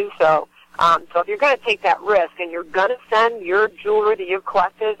us to do so. So if you're going to take that risk and you're going to send your jewelry that you've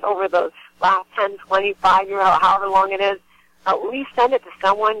collected over the last 10, 25 years, however long it is, at least send it to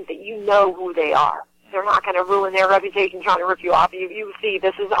someone that you know who they are. They're not going to ruin their reputation trying to rip you off. You see,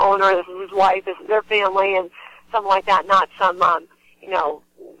 this is the owner, this is his wife, this is their family, and something like that, not some,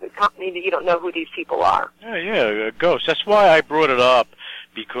 company that you don't know who these people are. Yeah, ghost. That's why I brought it up.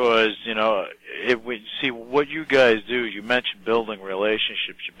 Because, see, what you guys do, you mentioned building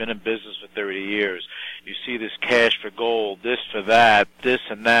relationships. You've been in business for 30 years. You see this cash for gold, this for that, this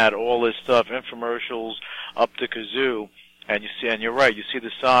and that, all this stuff, infomercials up to kazoo. And you're right, you see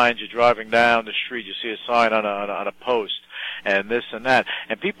the signs, you're driving down the street, you see a sign on a post, and this and that.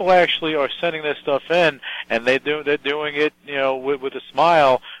 And people actually are sending this stuff in, and they're doing it, with a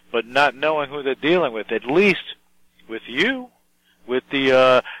smile, but not knowing who they're dealing with. At least with you, with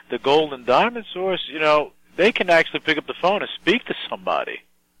the gold and diamond source, they can actually pick up the phone and speak to somebody.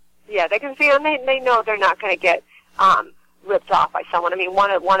 Yeah, they can see, and they know they're not going to get ripped off by someone. I mean, one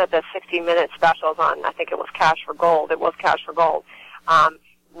of the 60-minute specials on, I think it was Cash for Gold. It was Cash for Gold.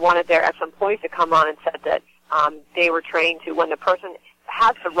 One of their ex-employees had come on and said that they were trained to, when the person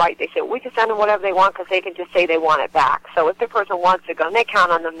has the right, they say, we can send them whatever they want because they can just say they want it back. So if the person wants to go, and they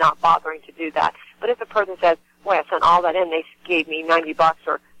count on them not bothering to do that. But if the person says, boy, I sent all that in, they gave me $90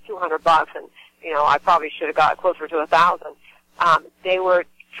 or $200, and, I probably should have got closer to $1,000. They were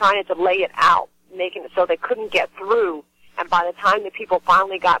trying to delay it out, making it so they couldn't get through. And by the time the people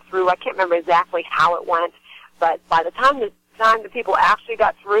finally got through, I can't remember exactly how it went, but by the time the people actually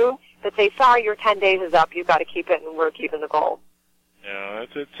got through, they'd say, sorry, your 10 days is up, you've got to keep it, and we're keeping the gold. Yeah, I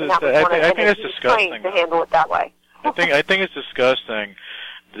think that's disgusting. To handle it that way. I think it's disgusting,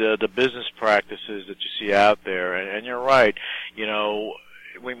 the business practices that you see out there, and you're right. You know,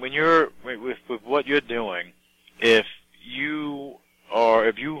 when you're with what you're doing, if you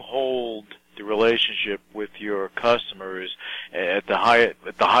hold the relationship with your customers at the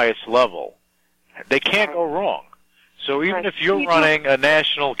highest level, they can't go wrong. So even if you're running a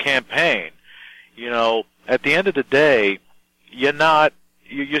national campaign, you know, at the end of the day,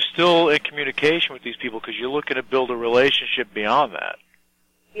 you're still in communication with these people because you're looking to build a relationship beyond that.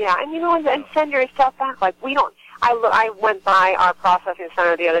 Yeah, and you know, and send your stuff back. Like, we don't. I went by our processing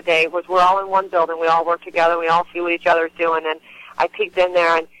center the other day. We're all in one building. We all work together. We all see what each other's doing. And I peeked in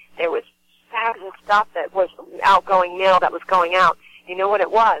there, and there was bags of stuff that was outgoing mail that was going out. You know what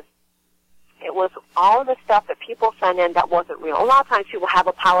it was? It was all of the stuff that people send in that wasn't real. A lot of times people have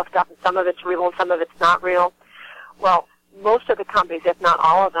a pile of stuff, and some of it's real and some of it's not real. Well, most of the companies, if not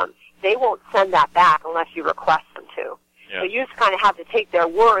all of them, they won't send that back unless you request them to. Yeah. So you just kind of have to take their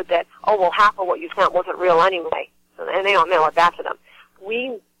word that, oh, well, half of what you sent wasn't real anyway. And they don't mail it back to them.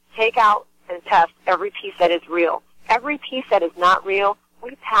 We take out and test every piece that is real. Every piece that is not real,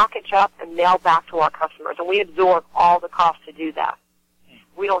 we package up and mail back to our customers, and we absorb all the costs to do that.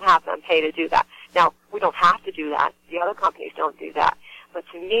 We don't have them pay to do that. Now, we don't have to do that. The other companies don't do that. But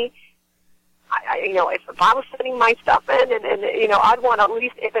to me, you know, if I was sending my stuff in, and you know, I'd want to at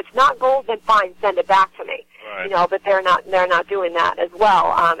least, if it's not gold, then fine, send it back to me. Right. You know, but they're not doing that as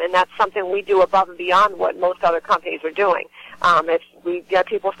well. And that's something we do above and beyond what most other companies are doing. If we get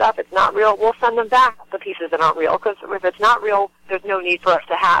people stuff, it's not real, we'll send them back the pieces that aren't real, because if it's not real, there's no need for us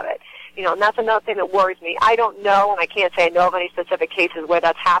to have it. You know, and that's another thing that worries me. I don't know, and I can't say I know of any specific cases where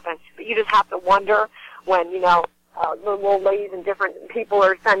that's happened, but you just have to wonder when, you know, little ladies and different people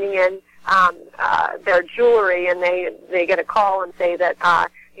are sending in their jewelry, and they get a call and say that,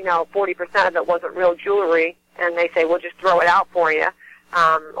 you know, 40% of it wasn't real jewelry, and they say, we'll just throw it out for you,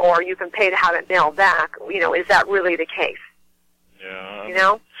 or you can pay to have it mailed back. You know, is that really the case? Yeah. You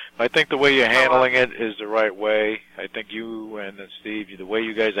know? I think the way you're handling it is the right way. I think you and Steve, the way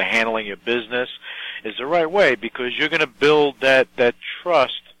you guys are handling your business is the right way, because you're going to build that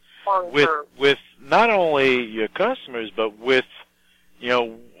trust with not only your customers, but with, you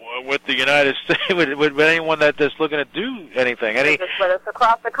know, with the United States, with anyone that's looking to do anything. With us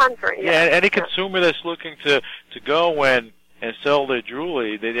across the country. Yeah, any consumer that's looking to go and sell their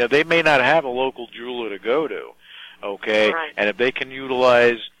jewelry, they may not have a local jeweler to go to, okay? Right. And if they can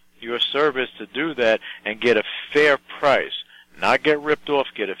utilize your service to do that and get a fair price, not get ripped off,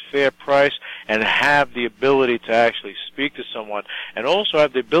 get a fair price, and have the ability to actually speak to someone, and also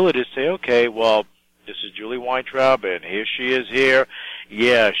have the ability to say, okay, well, this is Julie Weintraub, and here she is here.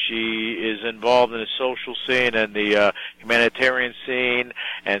 Yeah, she is involved in the social scene and the humanitarian scene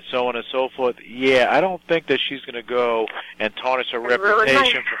and so on and so forth. Yeah, I don't think that she's going to go and tarnish her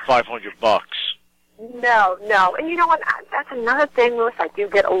reputation for $500. No. And you know what? That's another thing, Louis, I do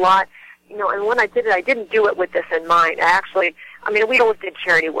get a lot. You know, and when I did it, I didn't do it with this in mind. I mean, we always did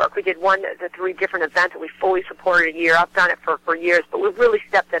charity work. We did the 3 different events that we fully supported a year. I've done it for years, but we've really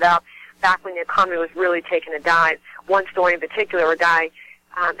stepped it up back when the economy was really taking a dive. One story in particular, a guy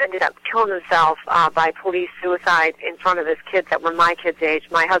ended up killing himself by police suicide in front of his kids that were my kids' age.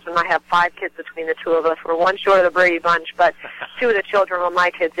 My husband and I have 5 kids between the 2 of us. We're one short of the Brady Bunch, but 2 of the children were my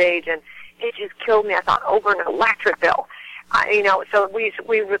kids' age, and it just killed me. I thought, over an electric bill. You know, so we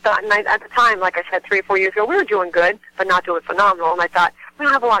thought, and at the time, like I said, 3 or 4 years ago, we were doing good, but not doing phenomenal. And I thought, we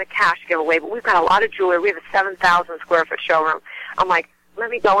don't have a lot of cash to give away, but we've got a lot of jewelry. We have a 7,000 square foot showroom. I'm like, let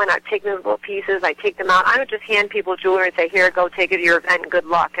me go in. I take those little pieces. I take them out. I would just hand people jewelry and say, here, go take it to your event and good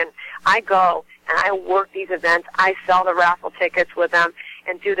luck. And I go and I work these events. I sell the raffle tickets with them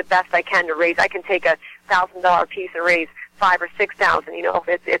and do the best I can to raise. I can take a $1,000 piece and raise $5,000 or $6,000, you know,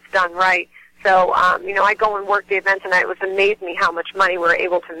 if it's done right. So, you know, I go and work the events, and it was amazed me how much money we were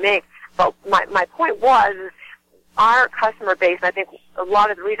able to make. But my point was, our customer base, I think a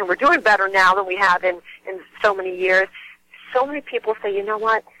lot of the reason we're doing better now than we have in so many years, so many people say, you know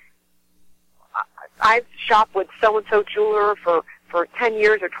what, I've shopped with so-and-so jeweler for 10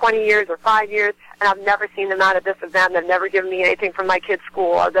 years or 20 years or 5 years, and I've never seen them out at this event. They've never given me anything from my kids'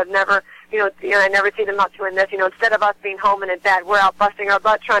 school. Or they've never, I never see them out doing this. You know, instead of us being home and in bed, we're out busting our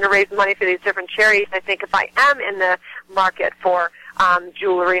butt trying to raise money for these different charities. I think if I am in the market for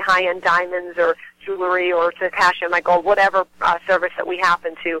jewelry, high-end diamonds or jewelry, or to cash in my gold, whatever service that we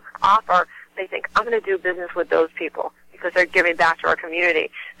happen to offer, they think, I'm going to do business with those people because they're giving back to our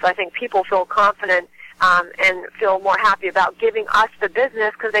community. So I think people feel confident and feel more happy about giving us the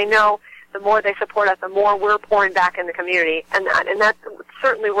business because they know the more they support us, the more we're pouring back in the community. And that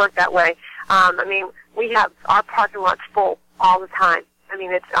certainly worked that way. I mean, we have our parking lots full all the time. I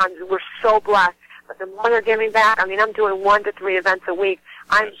mean, we're so blessed. But the more they're giving back, I mean, I'm doing 1 to 3 events a week.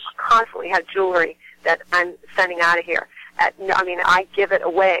 I constantly have jewelry that I'm sending out of here. I give it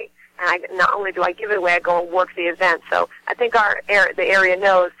away. And not only do I give it away, I go and work the event. So I think the area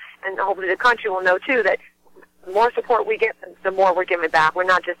knows, and hopefully the country will know too, that the more support we get, the more we're giving back. We're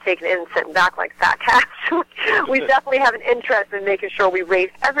not just taking it and sitting back like fat cats. We definitely have an interest in making sure we raise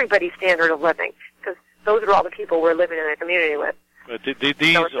everybody's standard of living, because those are all the people we're living in the community with. But so it's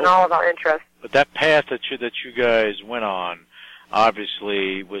in all of our interest. But that path that you guys went on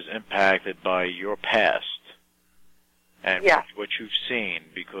obviously was impacted by your past and what you've seen,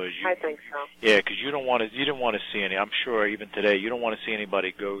 because I think so. Yeah, because you didn't want to see any. I'm sure even today you don't want to see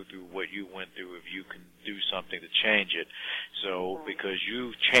anybody go through what you went through if you can do something to change it. So because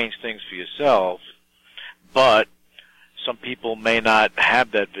you changed things for yourself, but some people may not have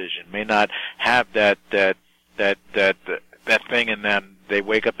that vision, may not have that thing in them. They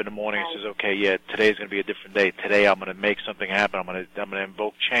wake up in the morning and says, "Okay, yeah, today's going to be a different day. Today I'm going to make something happen. I'm going to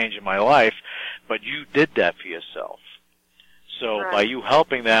invoke change in my life." But you did that for yourself. So by you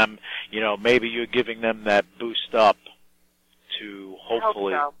helping them, maybe you're giving them that boost up to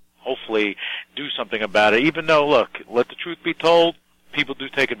hopefully do something about it. Even though, look, let the truth be told, people do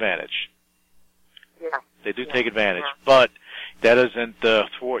take advantage. Yeah. They do take advantage, but that doesn't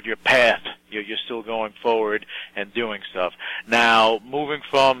thwart your path. You're still going forward and doing stuff. Now, moving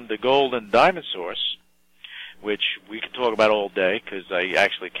from the gold and diamond source, which we can talk about all day, because I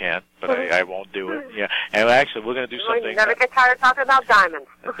actually can't, but I won't do it. Yeah, and actually, we're going to do something. You never get tired of talking about diamonds.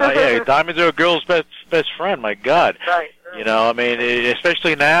 Diamonds are a girl's best friend. My God. Right. I mean,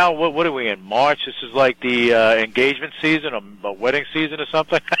 especially now. What are we in March? This is like the engagement season, or wedding season, or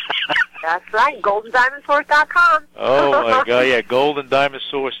something. That's right. GoldenDiamondSource.com. Oh my God! Yeah,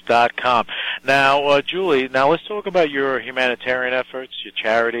 GoldenDiamondSource.com. Now, Julie. Now let's talk about your humanitarian efforts, your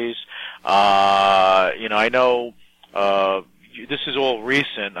charities. I know this is all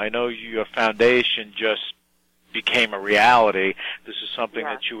recent. I know your foundation just became a reality. This is something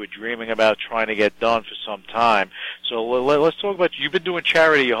that you were dreaming about trying to get done for some time. So let's talk about, you've been doing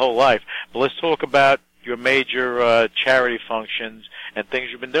charity your whole life, but let's talk about your major charity functions and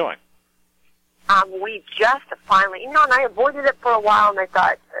things you've been doing. We just finally, and I avoided it for a while, and I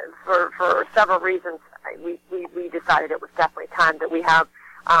thought for several reasons, we decided it was definitely time that we have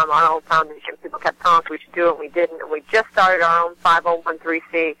our own foundation. People kept telling us we should do it, and we didn't. And we just started our own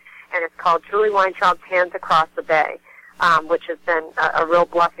 501(c)(3), and it's called Julie Weintraub's Hands Across the Bay, which has been a real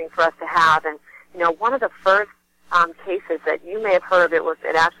blessing for us to have. And one of the first cases that you may have heard of,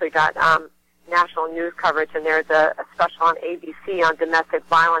 it actually got national news coverage, and there's a special on ABC on domestic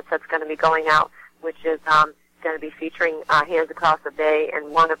violence that's going to be going out, which is going to be featuring Hands Across the Bay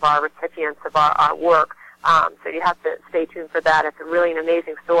and one of our recipients of our work. So you have to stay tuned for that. It's really an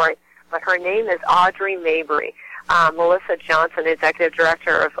amazing story. But her name is Audrey Mabry. Melissa Johnson, the executive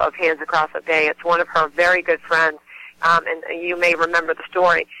director of Hands Across the Bay. It's one of her very good friends, and you may remember the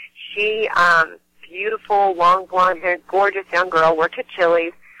story. She, beautiful, long blonde-haired, gorgeous young girl, worked at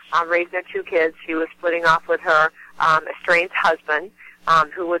Chili's, raised their 2 kids. She was splitting off with her estranged husband,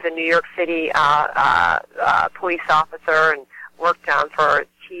 who was a New York City police officer and worked for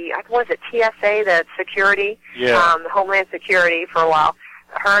TSA, the security, Homeland Security for a while.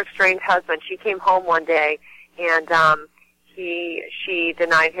 Her estranged husband, she came home one day, and she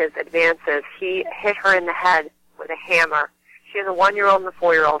denied his advances. He hit her in the head with a hammer. She has a 1-year-old and a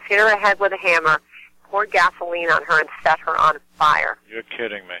 4-year-old. Hit her in the head with a hammer, poured gasoline on her, and set her on fire. You're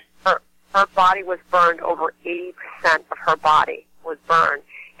kidding me. Her body was burned. Over 80% of her body was burned.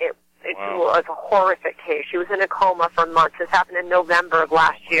 It was a horrific case. She was in a coma for months. This happened in November of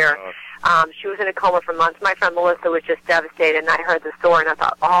last year. She was in a coma for months. My friend Melissa was just devastated, and I heard the story, and I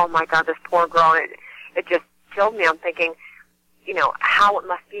thought, oh, my God, this poor girl. And it just killed me. I'm thinking, how it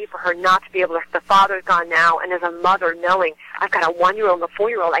must be for her not to be able to. The father's gone now, and as a mother, knowing I've got a 1-year-old and a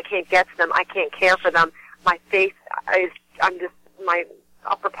 4-year-old, I can't get to them. I can't care for them. My face my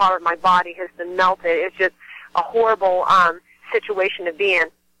upper part of my body has been melted. It's just a horrible situation to be in.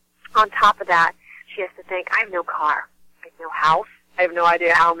 On top of that, she has to think, I have no car. I have no house. I have no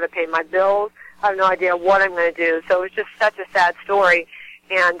idea how I'm going to pay my bills. I have no idea what I'm going to do. So it was just such a sad story.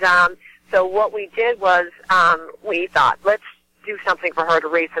 And so what we did was we thought, let's do something for her to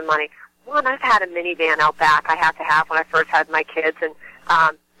raise some money. One, I've had a minivan out back I had to have when I first had my kids, and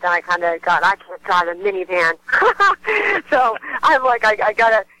then I kind of got, I can't drive a minivan. So I'm like, I got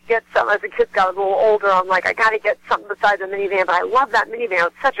to get some. As the kids got a little older, I'm like, I got to get something besides a minivan. But I love that minivan.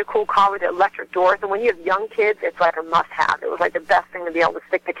 It's such a cool car with the electric doors. And when you have young kids, it's like a must-have. It was like the best thing to be able to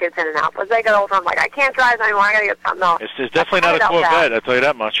stick the kids in and out. But as they got older, I'm like, I can't drive anymore. I got to get something else. It's definitely not a Corvette. I'll tell you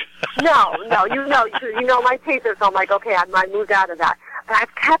that much. No, you know my taste is. So I'm like, okay, I moved out of that. But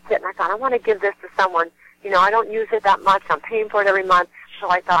I've kept it, and I thought I want to give this to someone. You know, I don't use it that much. I'm paying for it every month. So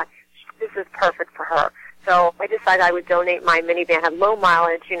I thought, this is perfect for her. So I decided I would donate my minivan. Had low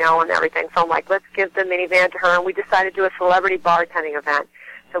mileage, you know, and everything. So I'm like, let's give the minivan to her. And we decided to do a celebrity bartending event.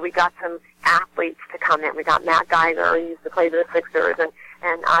 So we got some athletes to come in. We got Matt Geiger, who used to play for the Sixers, and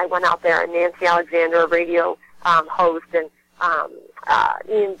I went out there, and Nancy Alexander, a radio host, and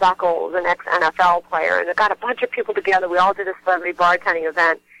Ian Buckles, an ex-NFL player, and I got a bunch of people together. We all did a celebrity bartending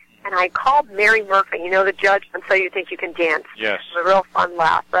event. And I called Mary Murphy, you know, the judge, and So You Think You Can Dance. Yes. It was a real fun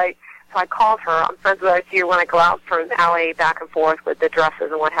laugh, right? So I called her. I'm friends with her. I see her when I go out from L.A. back and forth with the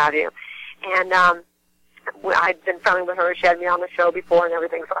dresses and what have you. And I'd been friendly with her. She had me on the show before and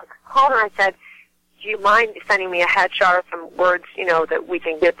everything. So I called her and I said, do you mind sending me a headshot or some words, you know, that we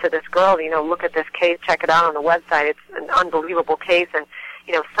can give to this girl? You know, look at this case. Check it out on the website. It's an unbelievable case. And,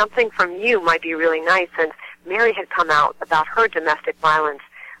 you know, something from you might be really nice. And Mary had come out about her domestic violence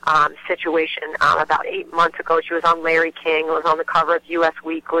situation about 8 months ago. She was on Larry King. It was on the cover of U.S.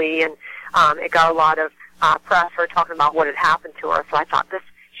 Weekly, and it got a lot of press for talking about what had happened to her. So I thought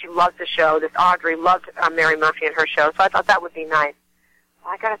she loved the show. This Audrey loved Mary Murphy and her show, so I thought that would be nice.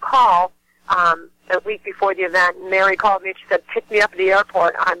 I got a call a week before the event, and Mary called me and she said, pick me up at the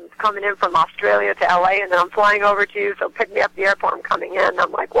airport. I'm coming in from Australia to L.A., and then I'm flying over to you, so pick me up at the airport. I'm coming in.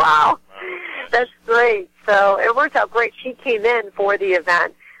 I'm like, wow, that's great. So it worked out great. She came in for the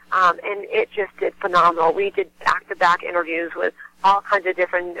event. And it just did phenomenal. We did back-to-back interviews with all kinds of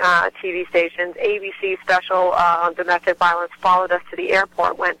different TV stations. ABC special on domestic violence followed us to the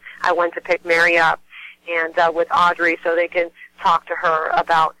airport when I went to pick Mary up, and with Audrey, so they can talk to her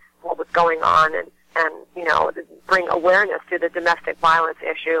about what was going on and you know, bring awareness to the domestic violence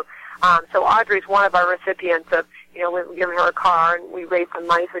issue. So Audrey's one of our recipients of, you know, we're giving her a car, and we raised some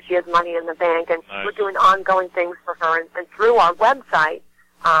money so she has money in the bank, and nice. We're doing ongoing things for her, and through our website,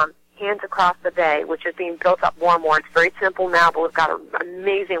 Hands Across the Bay, which is being built up more and more. It's very simple now, but we've got an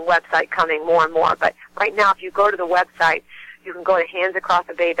amazing website coming more and more. But right now, if you go to the website, you can go to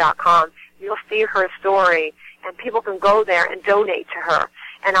handsacrossthebay.com. You'll see her story, and people can go there and donate to her.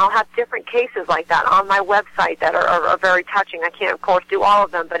 And I'll have different cases like that on my website that are very touching. I can't, of course, do all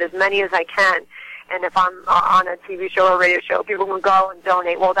of them, but as many as I can. And if I'm on a TV show or radio show, people can go and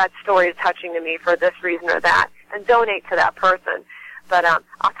donate. Well, that story is touching to me for this reason or that, and donate to that person. But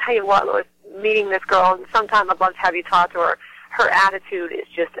I'll tell you what, Louis, meeting this girl, and sometime I'd love to have you talk to her. Her attitude is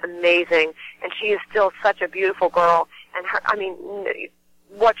just amazing, and she is still such a beautiful girl. And her, I mean,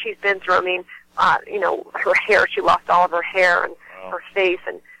 what she's been through. I mean, you know, her hair. She lost all of her hair and her face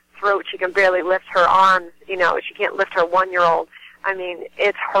and throat. She can barely lift her arms. You know, she can't lift her 1-year-old. I mean,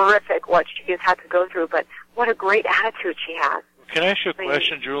 it's horrific what she has had to go through. But what a great attitude she has. Can I ask you a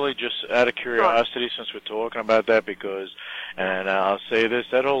question, Julie, just out of curiosity, since we're talking about that? Because, and I'll say this,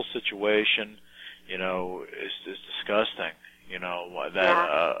 that whole situation, you know, is disgusting. You know, that,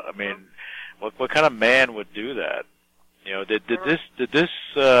 I mean, what kind of man would do that? You know, did this,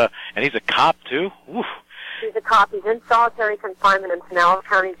 and he's a cop too? Oof. He's a cop. He's in solitary confinement in Pinellas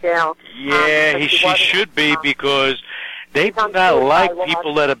County Jail. Yeah, he should be, because they do not like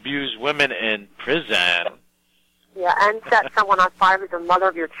people that abuse women in prison. Yeah, and set someone on fire who's the mother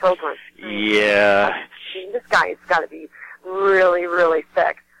of your children. Yeah. I mean, this guy's got to be really, really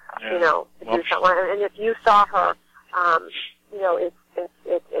sick, you know, to do something. And if you saw her, you know,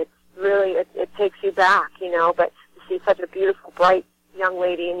 it's really, it takes you back, you know, but you see such a beautiful, bright young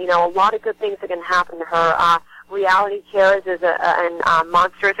lady, and, you know, a lot of good things that can happen to her. Reality Cares and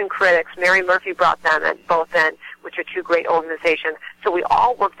Monsters and Critics. Mary Murphy brought them at both ends, which are two great organizations. So we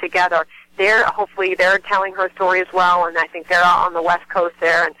all work together. Hopefully they're telling her story as well, and I think they're out on the West Coast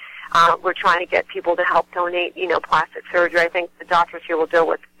there, and we're trying to get people to help donate, you know, plastic surgery. I think the doctors here will do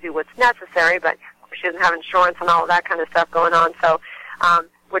what's necessary, but she doesn't have insurance and all of that kind of stuff going on. So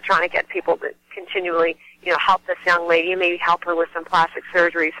we're trying to get people to continually, you know, help this young lady, maybe help her with some plastic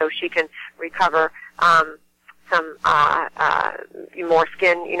surgery so she can recover some more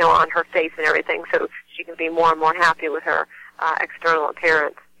skin, you know, on her face and everything, so she can be more and more happy with her external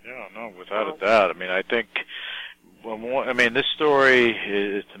appearance. Yeah, no, without a doubt. I mean, I think, I mean, this story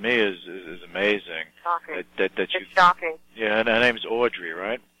is, to me is amazing. Shocking. It's shocking. Yeah, and her name's Audrey,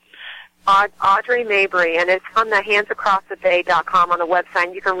 right? Audrey Mabry, and it's on the handsacrossthebay.com on the website.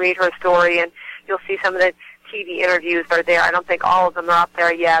 And you can read her story, and you'll see some of the TV interviews are there. I don't think all of them are up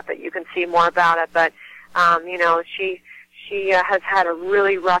there yet, but you can see more about it. But she has had a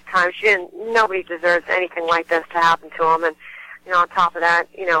really rough time. Nobody deserves anything like this to happen to them. And on top of that,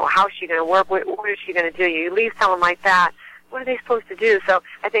 how's she going to work? What is she going to do? You leave someone like that, what are they supposed to do? So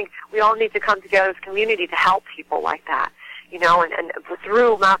I think we all need to come together as a community to help people like that. And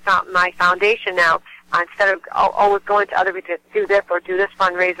through my foundation now, instead of always going to other people to do this or do this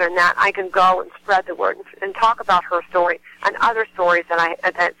fundraiser and that, I can go and spread the word and talk about her story and other stories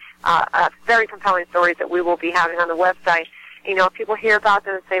that very compelling stories that we will be having on the website. If people hear about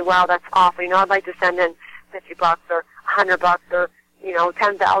them and say, wow, that's awful, I'd like to send in $50 or $100 or,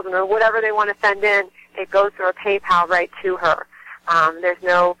 10,000 or whatever they want to send in, it goes through a PayPal right to her. There's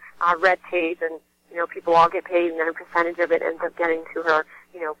no red tape, and, people all get paid, and then a percentage of it ends up getting to her,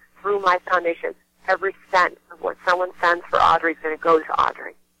 through my foundation. Every cent of what someone sends for Audrey is going to go to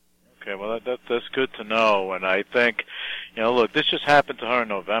Audrey. Okay, well, that's good to know, and I think, look, this just happened to her in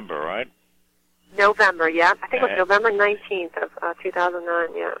November, right? November, yeah. I think it was November 19th of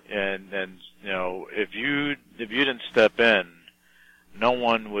 2009, yeah. And if you didn't step in, no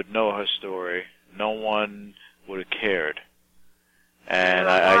one would know her story. No one would have cared. And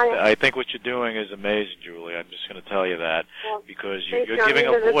I think what you're doing is amazing, Julie. I'm just going to tell you that, because you're giving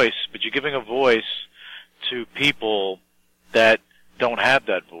a voice, but you're giving a voice to people that don't have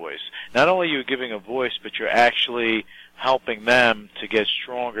that voice. Not only are you giving a voice, but you're actually helping them to get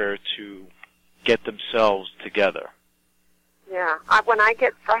stronger, to get themselves together. Yeah. When I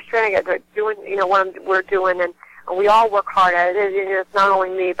get frustrated, I get doing, what we're doing, and we all work hard at it. It's not only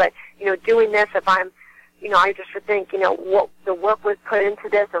me, but, doing this, if I'm, I just would think, what the work was put into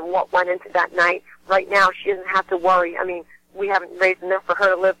this and what went into that night. Right now, she doesn't have to worry. I mean, we haven't raised enough for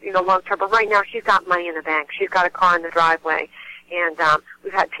her to live, long term, but right now she's got money in the bank. She's got a car in the driveway, and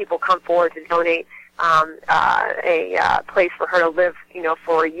we've had people come forward to donate a place for her to live,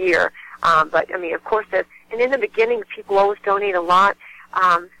 for a year. But, I mean, of course, and in the beginning, people always donate a lot.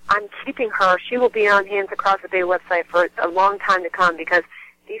 I'm keeping her. She will be on Hands Across the Bay website for a long time to come, because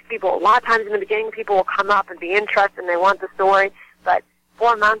these people, a lot of times in the beginning, people will come up and be interested and they want the story, but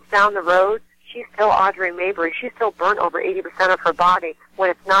 4 months down the road, she's still Audrey Mabry. She's still burnt over 80% of her body. When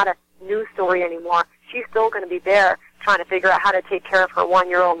it's not a news story anymore, she's still going to be there trying to figure out how to take care of her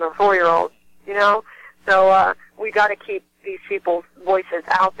 1-year-old and her 4-year-old, So we got to keep these people's voices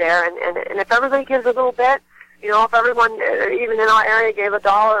out there, and if everybody gives a little bit, if everyone, even in our area, gave $1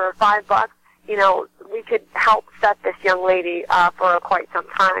 or $5, we could help set this young lady for quite some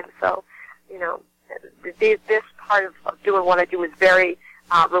time. So, this part of doing what I do is very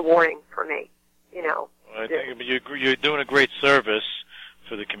rewarding for me. I think you're doing a great service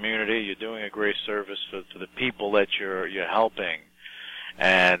for the community. You're doing a great service for the people that you're helping.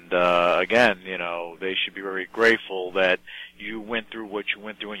 And again, they should be very grateful that you went through what you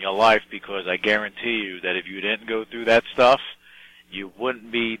went through in your life, because I guarantee you that if you didn't go through that stuff, you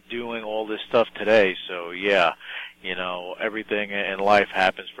wouldn't be doing all this stuff today. So yeah, everything in life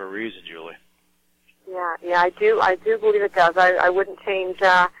happens for a reason, Julie. Yeah, I do believe it does. I wouldn't change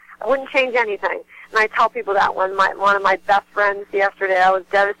anything. And I tell people that one of my best friends yesterday, I was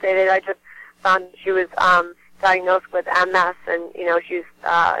devastated. I just found she was diagnosed with MS, and she's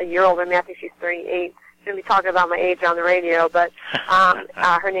a year older than me. I think she's 38. Shouldn't be talking about my age on the radio, but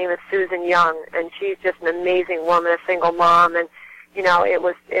her name is Susan Young, and she's just an amazing woman, a single mom, and it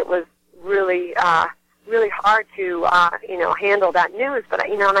was really really hard to handle that news. But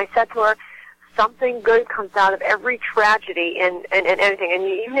and I said to her, something good comes out of every tragedy and anything, and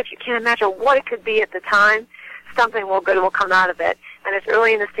even if you can't imagine what it could be at the time, something good will come out of it. And it's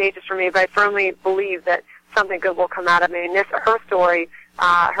early in the stages for me, but I firmly believe that something good will come out of it. And her story,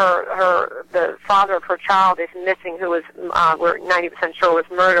 the father of her child is missing, who was, we're 90% sure was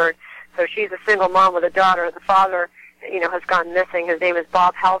murdered. So she's a single mom with a daughter. The father, has gone missing. His name is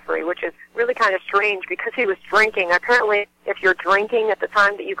Bob Helfrey, which is really kind of strange because he was drinking. Apparently, if you're drinking at the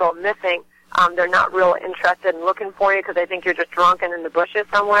time that you go missing, they're not real interested in looking for you because they think you're just drunk and in the bushes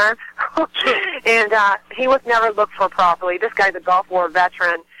somewhere. And he was never looked for properly. This guy's a Gulf War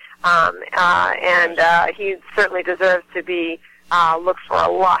veteran, and he certainly deserves to be looked for a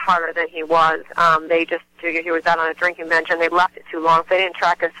lot harder than he was. They just figured he was out on a drinking bench, and they left it too long, so they didn't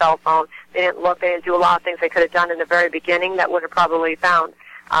track his cell phone. They didn't look. They didn't do a lot of things they could have done in the very beginning that would have probably found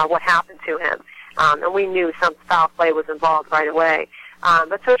what happened to him. And we knew some foul play was involved right away.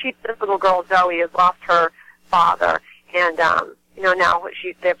 But so this little girl, Zoe, has lost her father, and, now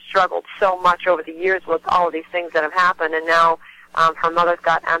they've struggled so much over the years with all of these things that have happened, and now her mother's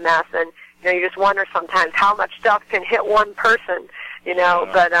got MS, and, you just wonder sometimes how much stuff can hit one person,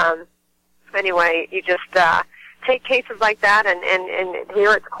 but anyway, you just take cases like that, and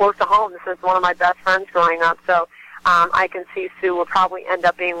here it's close to home. This is one of my best friends growing up, so I can see Sue will probably end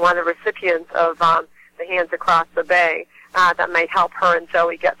up being one of the recipients of the Hands Across the Bay. That might help her and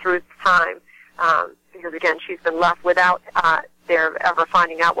Zoe get through this time, because again, she's been left without their ever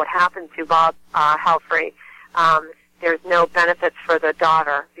finding out what happened to Bob Helfrey. There's no benefits for the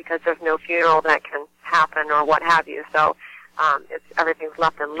daughter because there's no funeral that can happen or what have you. So everything's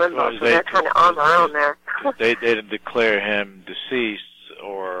left in limbo. So they're kind of on their own there. They didn't declare him deceased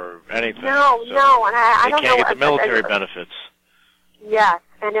or anything. No, so no, and I don't know. They can't get the military benefits. Yes,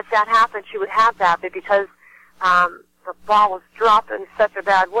 and if that happened, she would have that, but because the ball was dropped in such a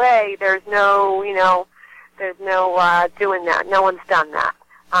bad way, there's no doing that. No one's done that.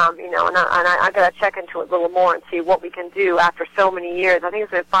 And I got to check into it a little more and see what we can do after so many years. I think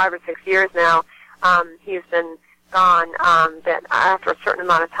it's been 5 or 6 years now. He's been gone. That after a certain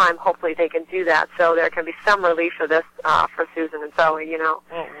amount of time, hopefully they can do that, so there can be some relief for this for Susan and Zoe. Well,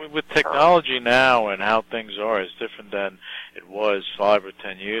 with technology now and how things are, it's different than it was 5 or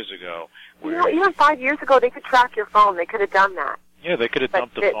 10 years ago. Even 5 years ago, they could track your phone. They could have done that. Yeah, they could have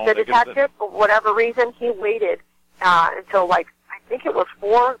dumped the phone. The detective, for whatever reason, he waited until I think it was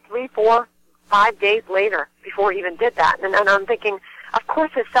 3, 4, 5 days later before he even did that. And I'm thinking, of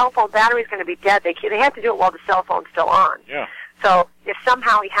course his cell phone battery is going to be dead. They had to do it while the cell phone's still on. Yeah. So if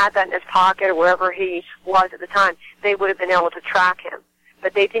somehow he had that in his pocket or wherever he was at the time, they would have been able to track him.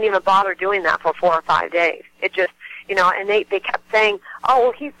 But they didn't even bother doing that for 4 or 5 days. It just, and they kept saying, oh,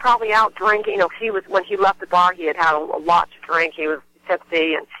 well, he's probably out drinking. When he left the bar, he had a lot to drink. He was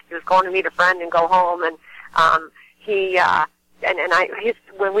tipsy, and he was going to meet a friend and go home. And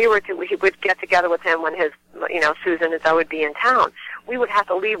when we would get together with him when his, Susan and I would be in town. We would have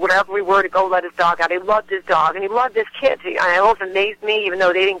to leave wherever we were to go let his dog out. He loved his dog, and he loved his kids. It always amazed me, even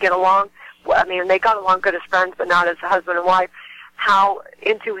though they didn't get along. I mean, they got along good as friends, but not as a husband and wife. How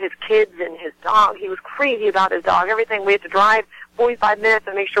into his kids and his dog. He was crazy about his dog. Everything. We had to drive 45 minutes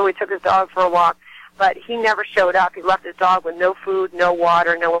to make sure we took his dog for a walk. But he never showed up. He left his dog with no food, no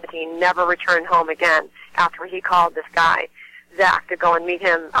water, no anything. He never returned home again after he called this guy, Zach, to go and meet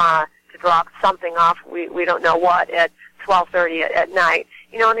him to drop something off. We don't know what at 12:30 at night.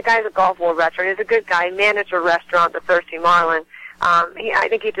 And the guy's a Gulf War veteran. He's a good guy. He managed a restaurant, the Thirsty Marlin. I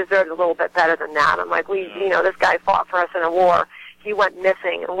think he deserved a little bit better than that. I'm like, this guy fought for us in a war. He went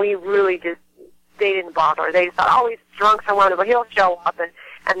missing, and we really they didn't bother. They thought, oh, he's drunk somewhere, but he'll show up.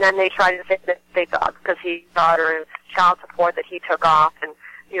 And then they tried to say that they thought because he got her in child support that he took off. And,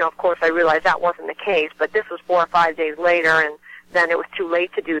 of course, I realized that wasn't the case. But this was 4 or 5 days later, and then it was too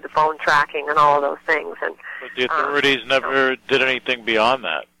late to do the phone tracking and all of those things. And but the authorities never did anything beyond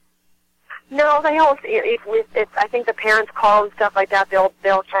that. No, they always. I think the parents call and stuff like that.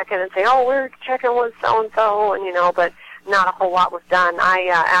 They'll check in and say, oh, we're checking with so and so, and but not a whole lot was done. I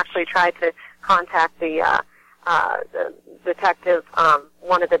actually tried to contact the detective.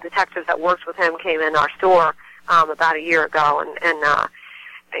 One of the detectives that works with him came in our store about a year ago, and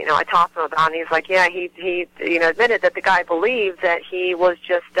I talked to him about it, and he's like, yeah, he admitted that the guy believed that he was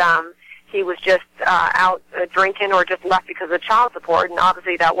just out drinking or just left because of child support, and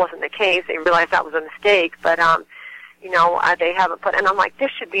obviously that wasn't the case. They realized that was a mistake, but they haven't put, and I'm like, this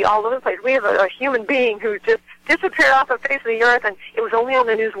should be all over the place. We have a human being who just disappeared off the face of the earth, and it was only on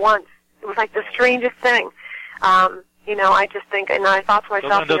the news once. It was like the strangest thing. I just think, and I thought to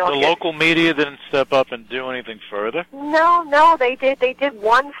myself, the local media didn't step up and do anything further? No, they did. They did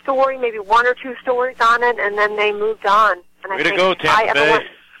one story, maybe 1 or 2 stories on it, and then they moved on. And Way to go, Tampa Bay.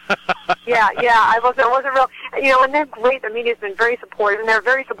 Yeah, I wasn't real, and they're great. The media's been very supportive, and they're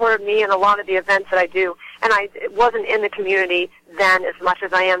very supportive of me and a lot of the events that I do. And I wasn't in the community then as much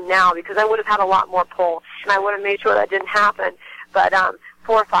as I am now, because I would have had a lot more pull, and I would have made sure that didn't happen. But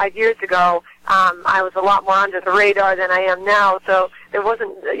 4 or 5 years ago, I was a lot more under the radar than I am now, so there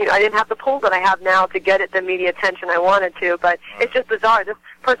wasn't, I didn't have the pull that I have now to get the media attention I wanted to. But it's just bizarre. This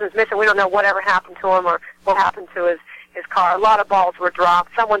person's missing. We don't know whatever happened to him or what happened to his car. A lot of balls were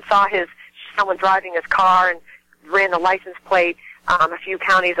dropped. Someone saw someone driving his car and ran the license plate a few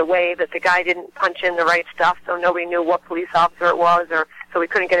counties away, but the guy didn't punch in the right stuff, so nobody knew what police officer it was, or so we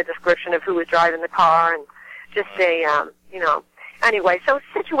couldn't get a description of who was driving the car, and just anyway, so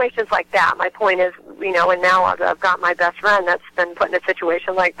situations like that. My point is, and now I've got my best friend that's been put in a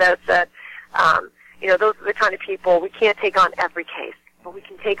situation like this. That, those are the kind of people we can't take on every case, but we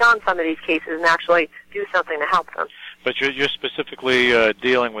can take on some of these cases and actually do something to help them. But you're specifically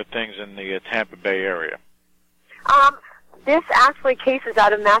dealing with things in the Tampa Bay area. This actually cases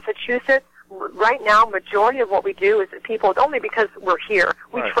out of Massachusetts, right now, majority of what we do is that people, only because we're here,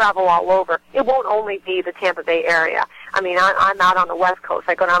 we Right. travel all over. It won't only be the Tampa Bay area. I mean, I'm out on the West Coast.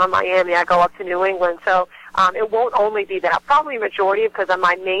 I go down to Miami. I go up to New England. So it won't only be that. Probably majority, because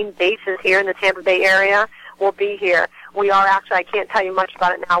my main base is here in the Tampa Bay area, will be here. We are actually, I can't tell you much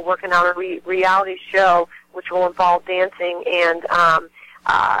about it now, working on a reality show which will involve dancing and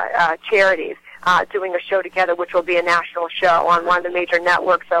charities. Doing a show together, which will be a national show on one of the major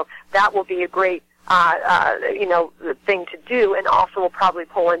networks. So that will be a great, thing to do, and also will probably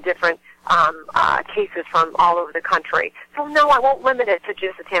pull in different cases from all over the country. So no, I won't limit it to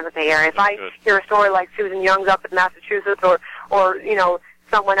just the Tampa Bay area. If I hear a story like Susan Young's up in Massachusetts, or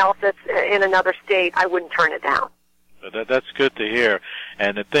someone else that's in another state, I wouldn't turn it down. That's good to hear.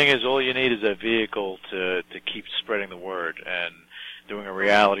 And the thing is, all you need is a vehicle to keep spreading the word, and doing a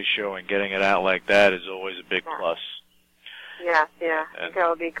reality show and getting it out like that is always a big plus. Yeah, I think that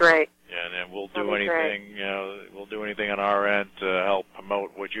would be great. Yeah, and then we'll do anything, we'll do anything on our end to help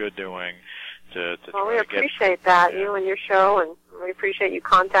promote what you're doing. Well, we appreciate that, you and your show, and we appreciate you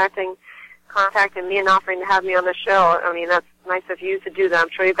contacting me and offering to have me on the show. I mean, that's nice of you to do that. I'm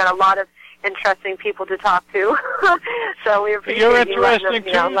sure you've got a lot of interesting people to talk to. So we appreciate You're you interesting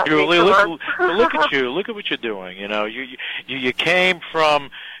too, Julie. Look at you. Look at what you're doing. You came from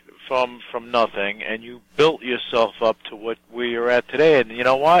nothing, and you built yourself up to where you're at today. And you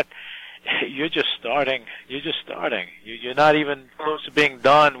know what? You're just starting. You're not even close to being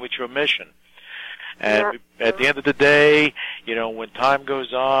done with your mission. And at the end of the day, when time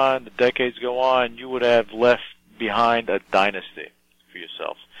goes on, the decades go on, you would have left behind a dynasty for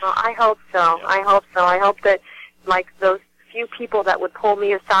yourself. Well, I hope so. Yeah. I hope that, like, those few people that would pull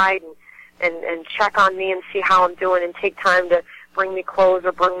me aside and check on me and see how I'm doing and take time to bring me clothes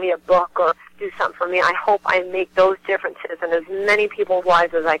or bring me a book or do something for me, I hope I make those differences in as many people's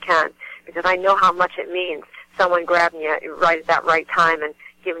lives as I can, because I know how much it means someone grabbing you right at that right time and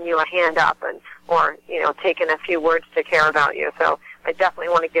giving you a hand up or taking a few words to care about you. So I definitely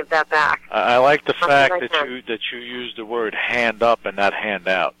want to give that back. I like the fact that you use the word hand up and not hand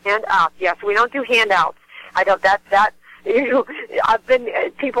out. Hand up, yes. We don't do handouts. I don't. I've been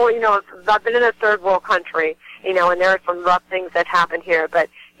I've been in a third world country, and there are some rough things that happen here. But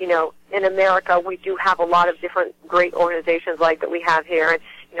in America, we do have a lot of different great organizations like that we have here, and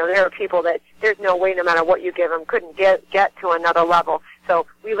there are people that there's no way, no matter what you give them, couldn't get to another level. So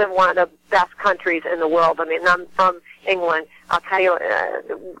we live in one of the best countries in the world. I mean, I'm from England. I'll tell you,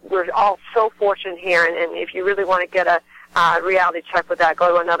 we're all so fortunate here, and if you really want to get a reality check with that,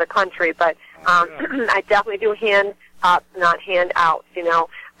 go to another country. But I definitely do hand up, not hand out.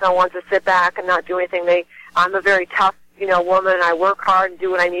 Don't want to sit back and not do anything. I'm a very tough, woman. I work hard and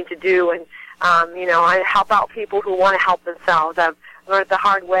do what I need to do, and I help out people who want to help themselves. I've learned the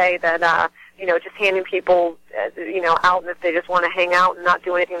hard way that just handing people out, and if they just want to hang out and not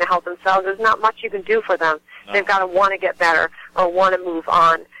do anything to help themselves, there's not much you can do for them. No. They've got to want to get better or want to move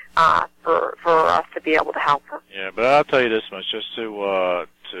on for us to be able to help them. Yeah, but I'll tell you this much, just to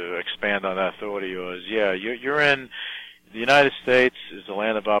expand on that thought of yours. Yeah, you're in the United States is the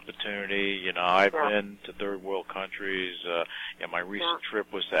land of opportunity. I've been to third world countries. My recent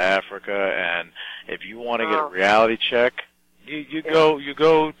trip was to Africa, and if you want to get a reality check, you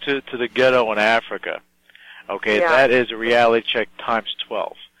go to the ghetto in Africa. Okay, that is a reality check times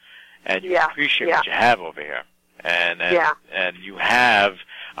 12, and you appreciate what you have over here, and you have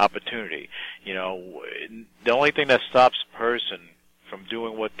opportunity. The only thing that stops a person from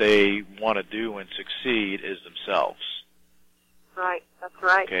doing what they want to do and succeed is themselves. Right, that's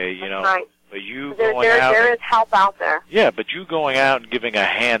right. Okay, that's right. But you there is help out there. Yeah, but you going out and giving a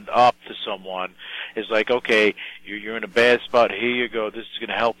hand up to someone is like, okay, you're in a bad spot. Here you go. This is going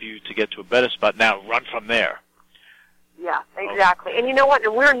to help you to get to a better spot. Now run from there. Yeah, exactly. And you know what?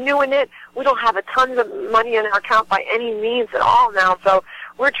 And we're new in it. We don't have a ton of money in our account by any means at all now. So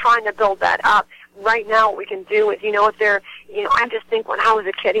we're trying to build that up. Right now, what we can do is, I just think when I was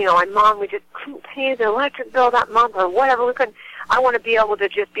a kid, my mom, we just couldn't pay the electric bill that month or whatever. We couldn't. I want to be able to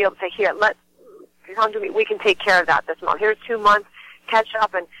just be able to say, here, we can take care of that this month. Here's 2 months, catch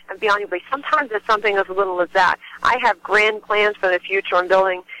up and be on your way. Sometimes it's something as little as that. I have grand plans for the future. I'm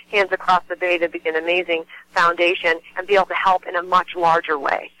building Hands Across the Bay to be an amazing foundation and be able to help in a much larger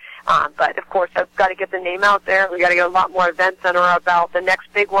way. But, of course, I've got to get the name out there. We've got to get a lot more events under our belt. The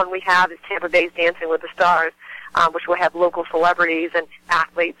next big one we have is Tampa Bay's Dancing with the Stars, which will have local celebrities and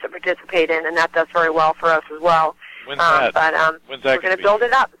athletes that participate in, and that does very well for us as well. When's that? But we're going to build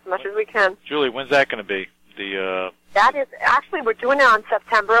it up as much as we can. Julie, when's that going to be? That is, actually, we're doing it on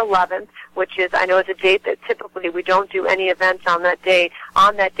September 11th. which is, I know it's a date that typically we don't do any events on that date.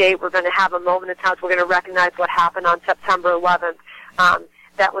 On that date, we're going to have a moment in time. We're going to recognize what happened on September 11th.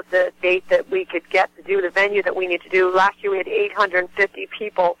 That was the date that we could get to do the venue that we need to do. Last year we had 850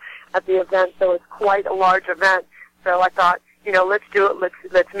 people at the event, so it's quite a large event. So I thought, let's do it.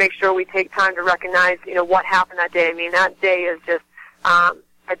 Let's make sure we take time to recognize, what happened that day. I mean, that day is just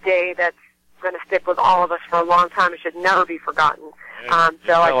a day that's going to stick with all of us for a long time. It should never be forgotten.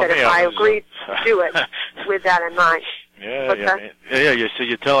 So I said, if I agreed to do it with that in mind. So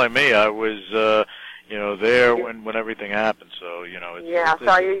you're telling me I was, there when everything happened. So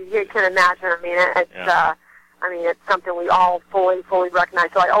So you can imagine. I mean, it's something we all fully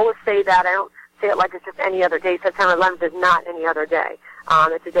recognize. So I always say that. I don't say it like it's just any other day. September 11th is not any other day.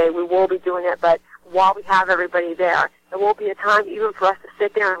 It's a day we will be doing it, but while we have everybody there will be a time even for us to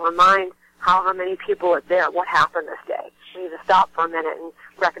sit there and remind however many people are there what happened this day. We need to stop for a minute and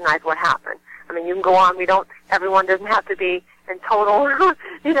recognize what happened. I mean, you can go on. Everyone doesn't have to be in total,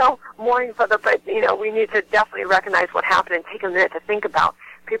 mourning for but, we need to definitely recognize what happened and take a minute to think about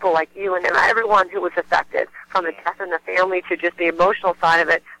people like you and everyone who was affected, from the death in the family to just the emotional side of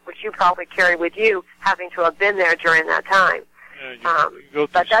it, which you probably carry with you, having to have been there during that time. You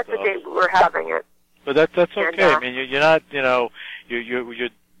but that's the day we're having it. But that's okay. And, I mean, you're not, you're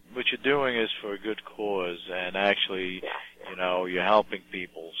what you're doing is for a good cause, and actually, you're helping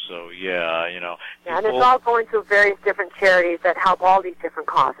people. So and it's all going to various different charities that help all these different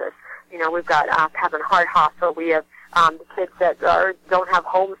causes. We've got Pepin Heart Hospital. We have the kids that don't have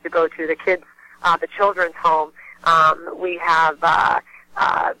homes to go to. The kids, the children's home. We have I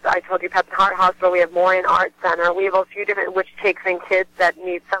told you Pepin Heart Hospital. We have Moran Art Center. We have a few different which takes in kids that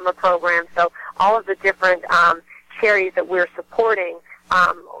need summer programs. So all of the different charities that we're supporting,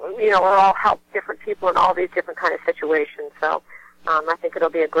 are all help different people in all these different kind of situations. So I think it'll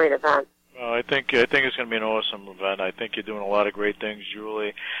be a great event. Well, I think it's going to be an awesome event. I think you're doing a lot of great things,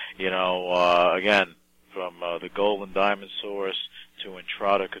 Julie. Again, from the Gold and Diamond Source to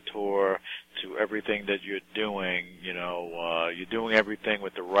Entrada Couture to everything that you're doing, you're doing everything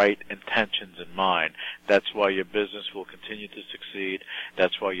with the right intentions in mind. That's why your business will continue to succeed.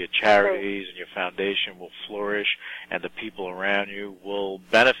 That's why your charities and your foundation will flourish, and the people around you will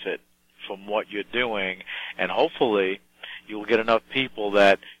benefit from what you're doing. And hopefully you'll get enough people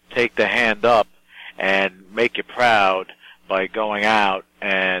that take the hand up and make you proud by going out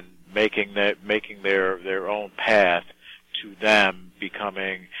and making their own path to them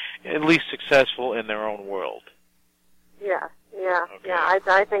becoming at least successful in their own world.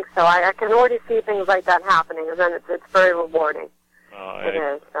 I think so. I can already see things like that happening, and then it's very rewarding.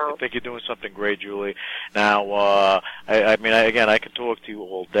 I think you're doing something great, Julie. Now, I can talk to you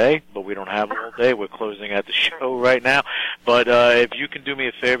all day, but we don't have all day. We're closing out the show right now. But if you can do me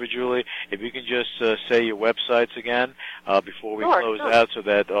a favor, Julie, if you can just say your websites again before we close out, so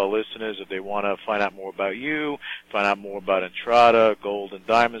that our listeners, if they want to find out more about you, find out more about Entrada, Gold and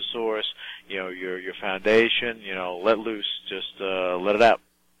Diamond Source, your foundation, let loose. Just let it out.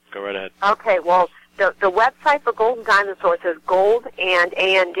 Go right ahead. Okay, well, the website for Gold and Diamond Source is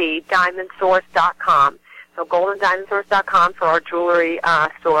goldandanddiamondsource.com. So goldanddiamondsource.com for our jewelry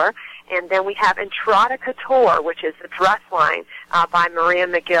store. And then we have Entrada Couture, which is the dress line by Maria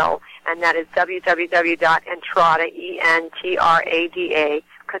McGill, and that is www.entrada,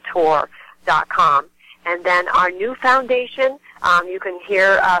 couture.com. And then our new foundation, you can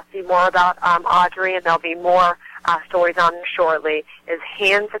see more about Audrey, and there'll be more stories on there shortly, is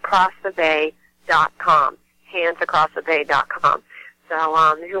handsacrossthebay.com. handsacrossthebay.com.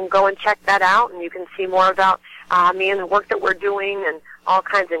 So you can go and check that out, and you can see more about me and the work that we're doing and all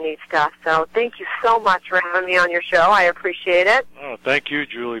kinds of neat stuff. So thank you so much for having me on your show. I appreciate it. Oh, thank you,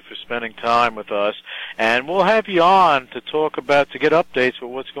 Julie, for spending time with us. And we'll have you on to get updates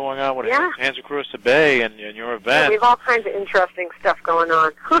with what's going on with Hands Across the Bay and your event. Yeah, we have all kinds of interesting stuff going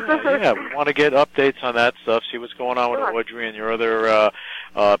on. We want to get updates on that stuff, see what's going on with Audrey and your other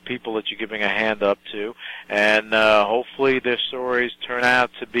people that you're giving a hand up to. And hopefully their stories turn out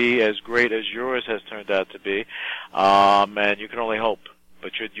to be as great as yours has turned out to be. And you can only hope.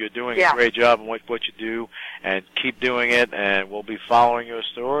 But you're doing a great job in what you do, and keep doing it, and we'll be following your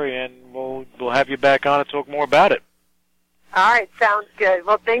story, and we'll have you back on and talk more about it. All right, sounds good.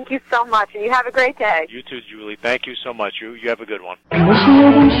 Well, thank you so much, and you have a great day. You too, Julie. Thank you so much. You have a good one.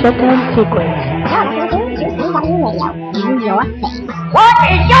 Initiating shutdown sequence. What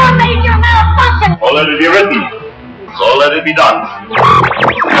is your major malfunction? So let it be written. So let it be done.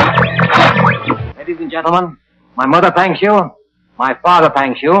 Ladies and gentlemen, my mother thanks you. My father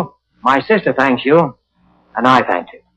thanks you, my sister thanks you, and I thank you.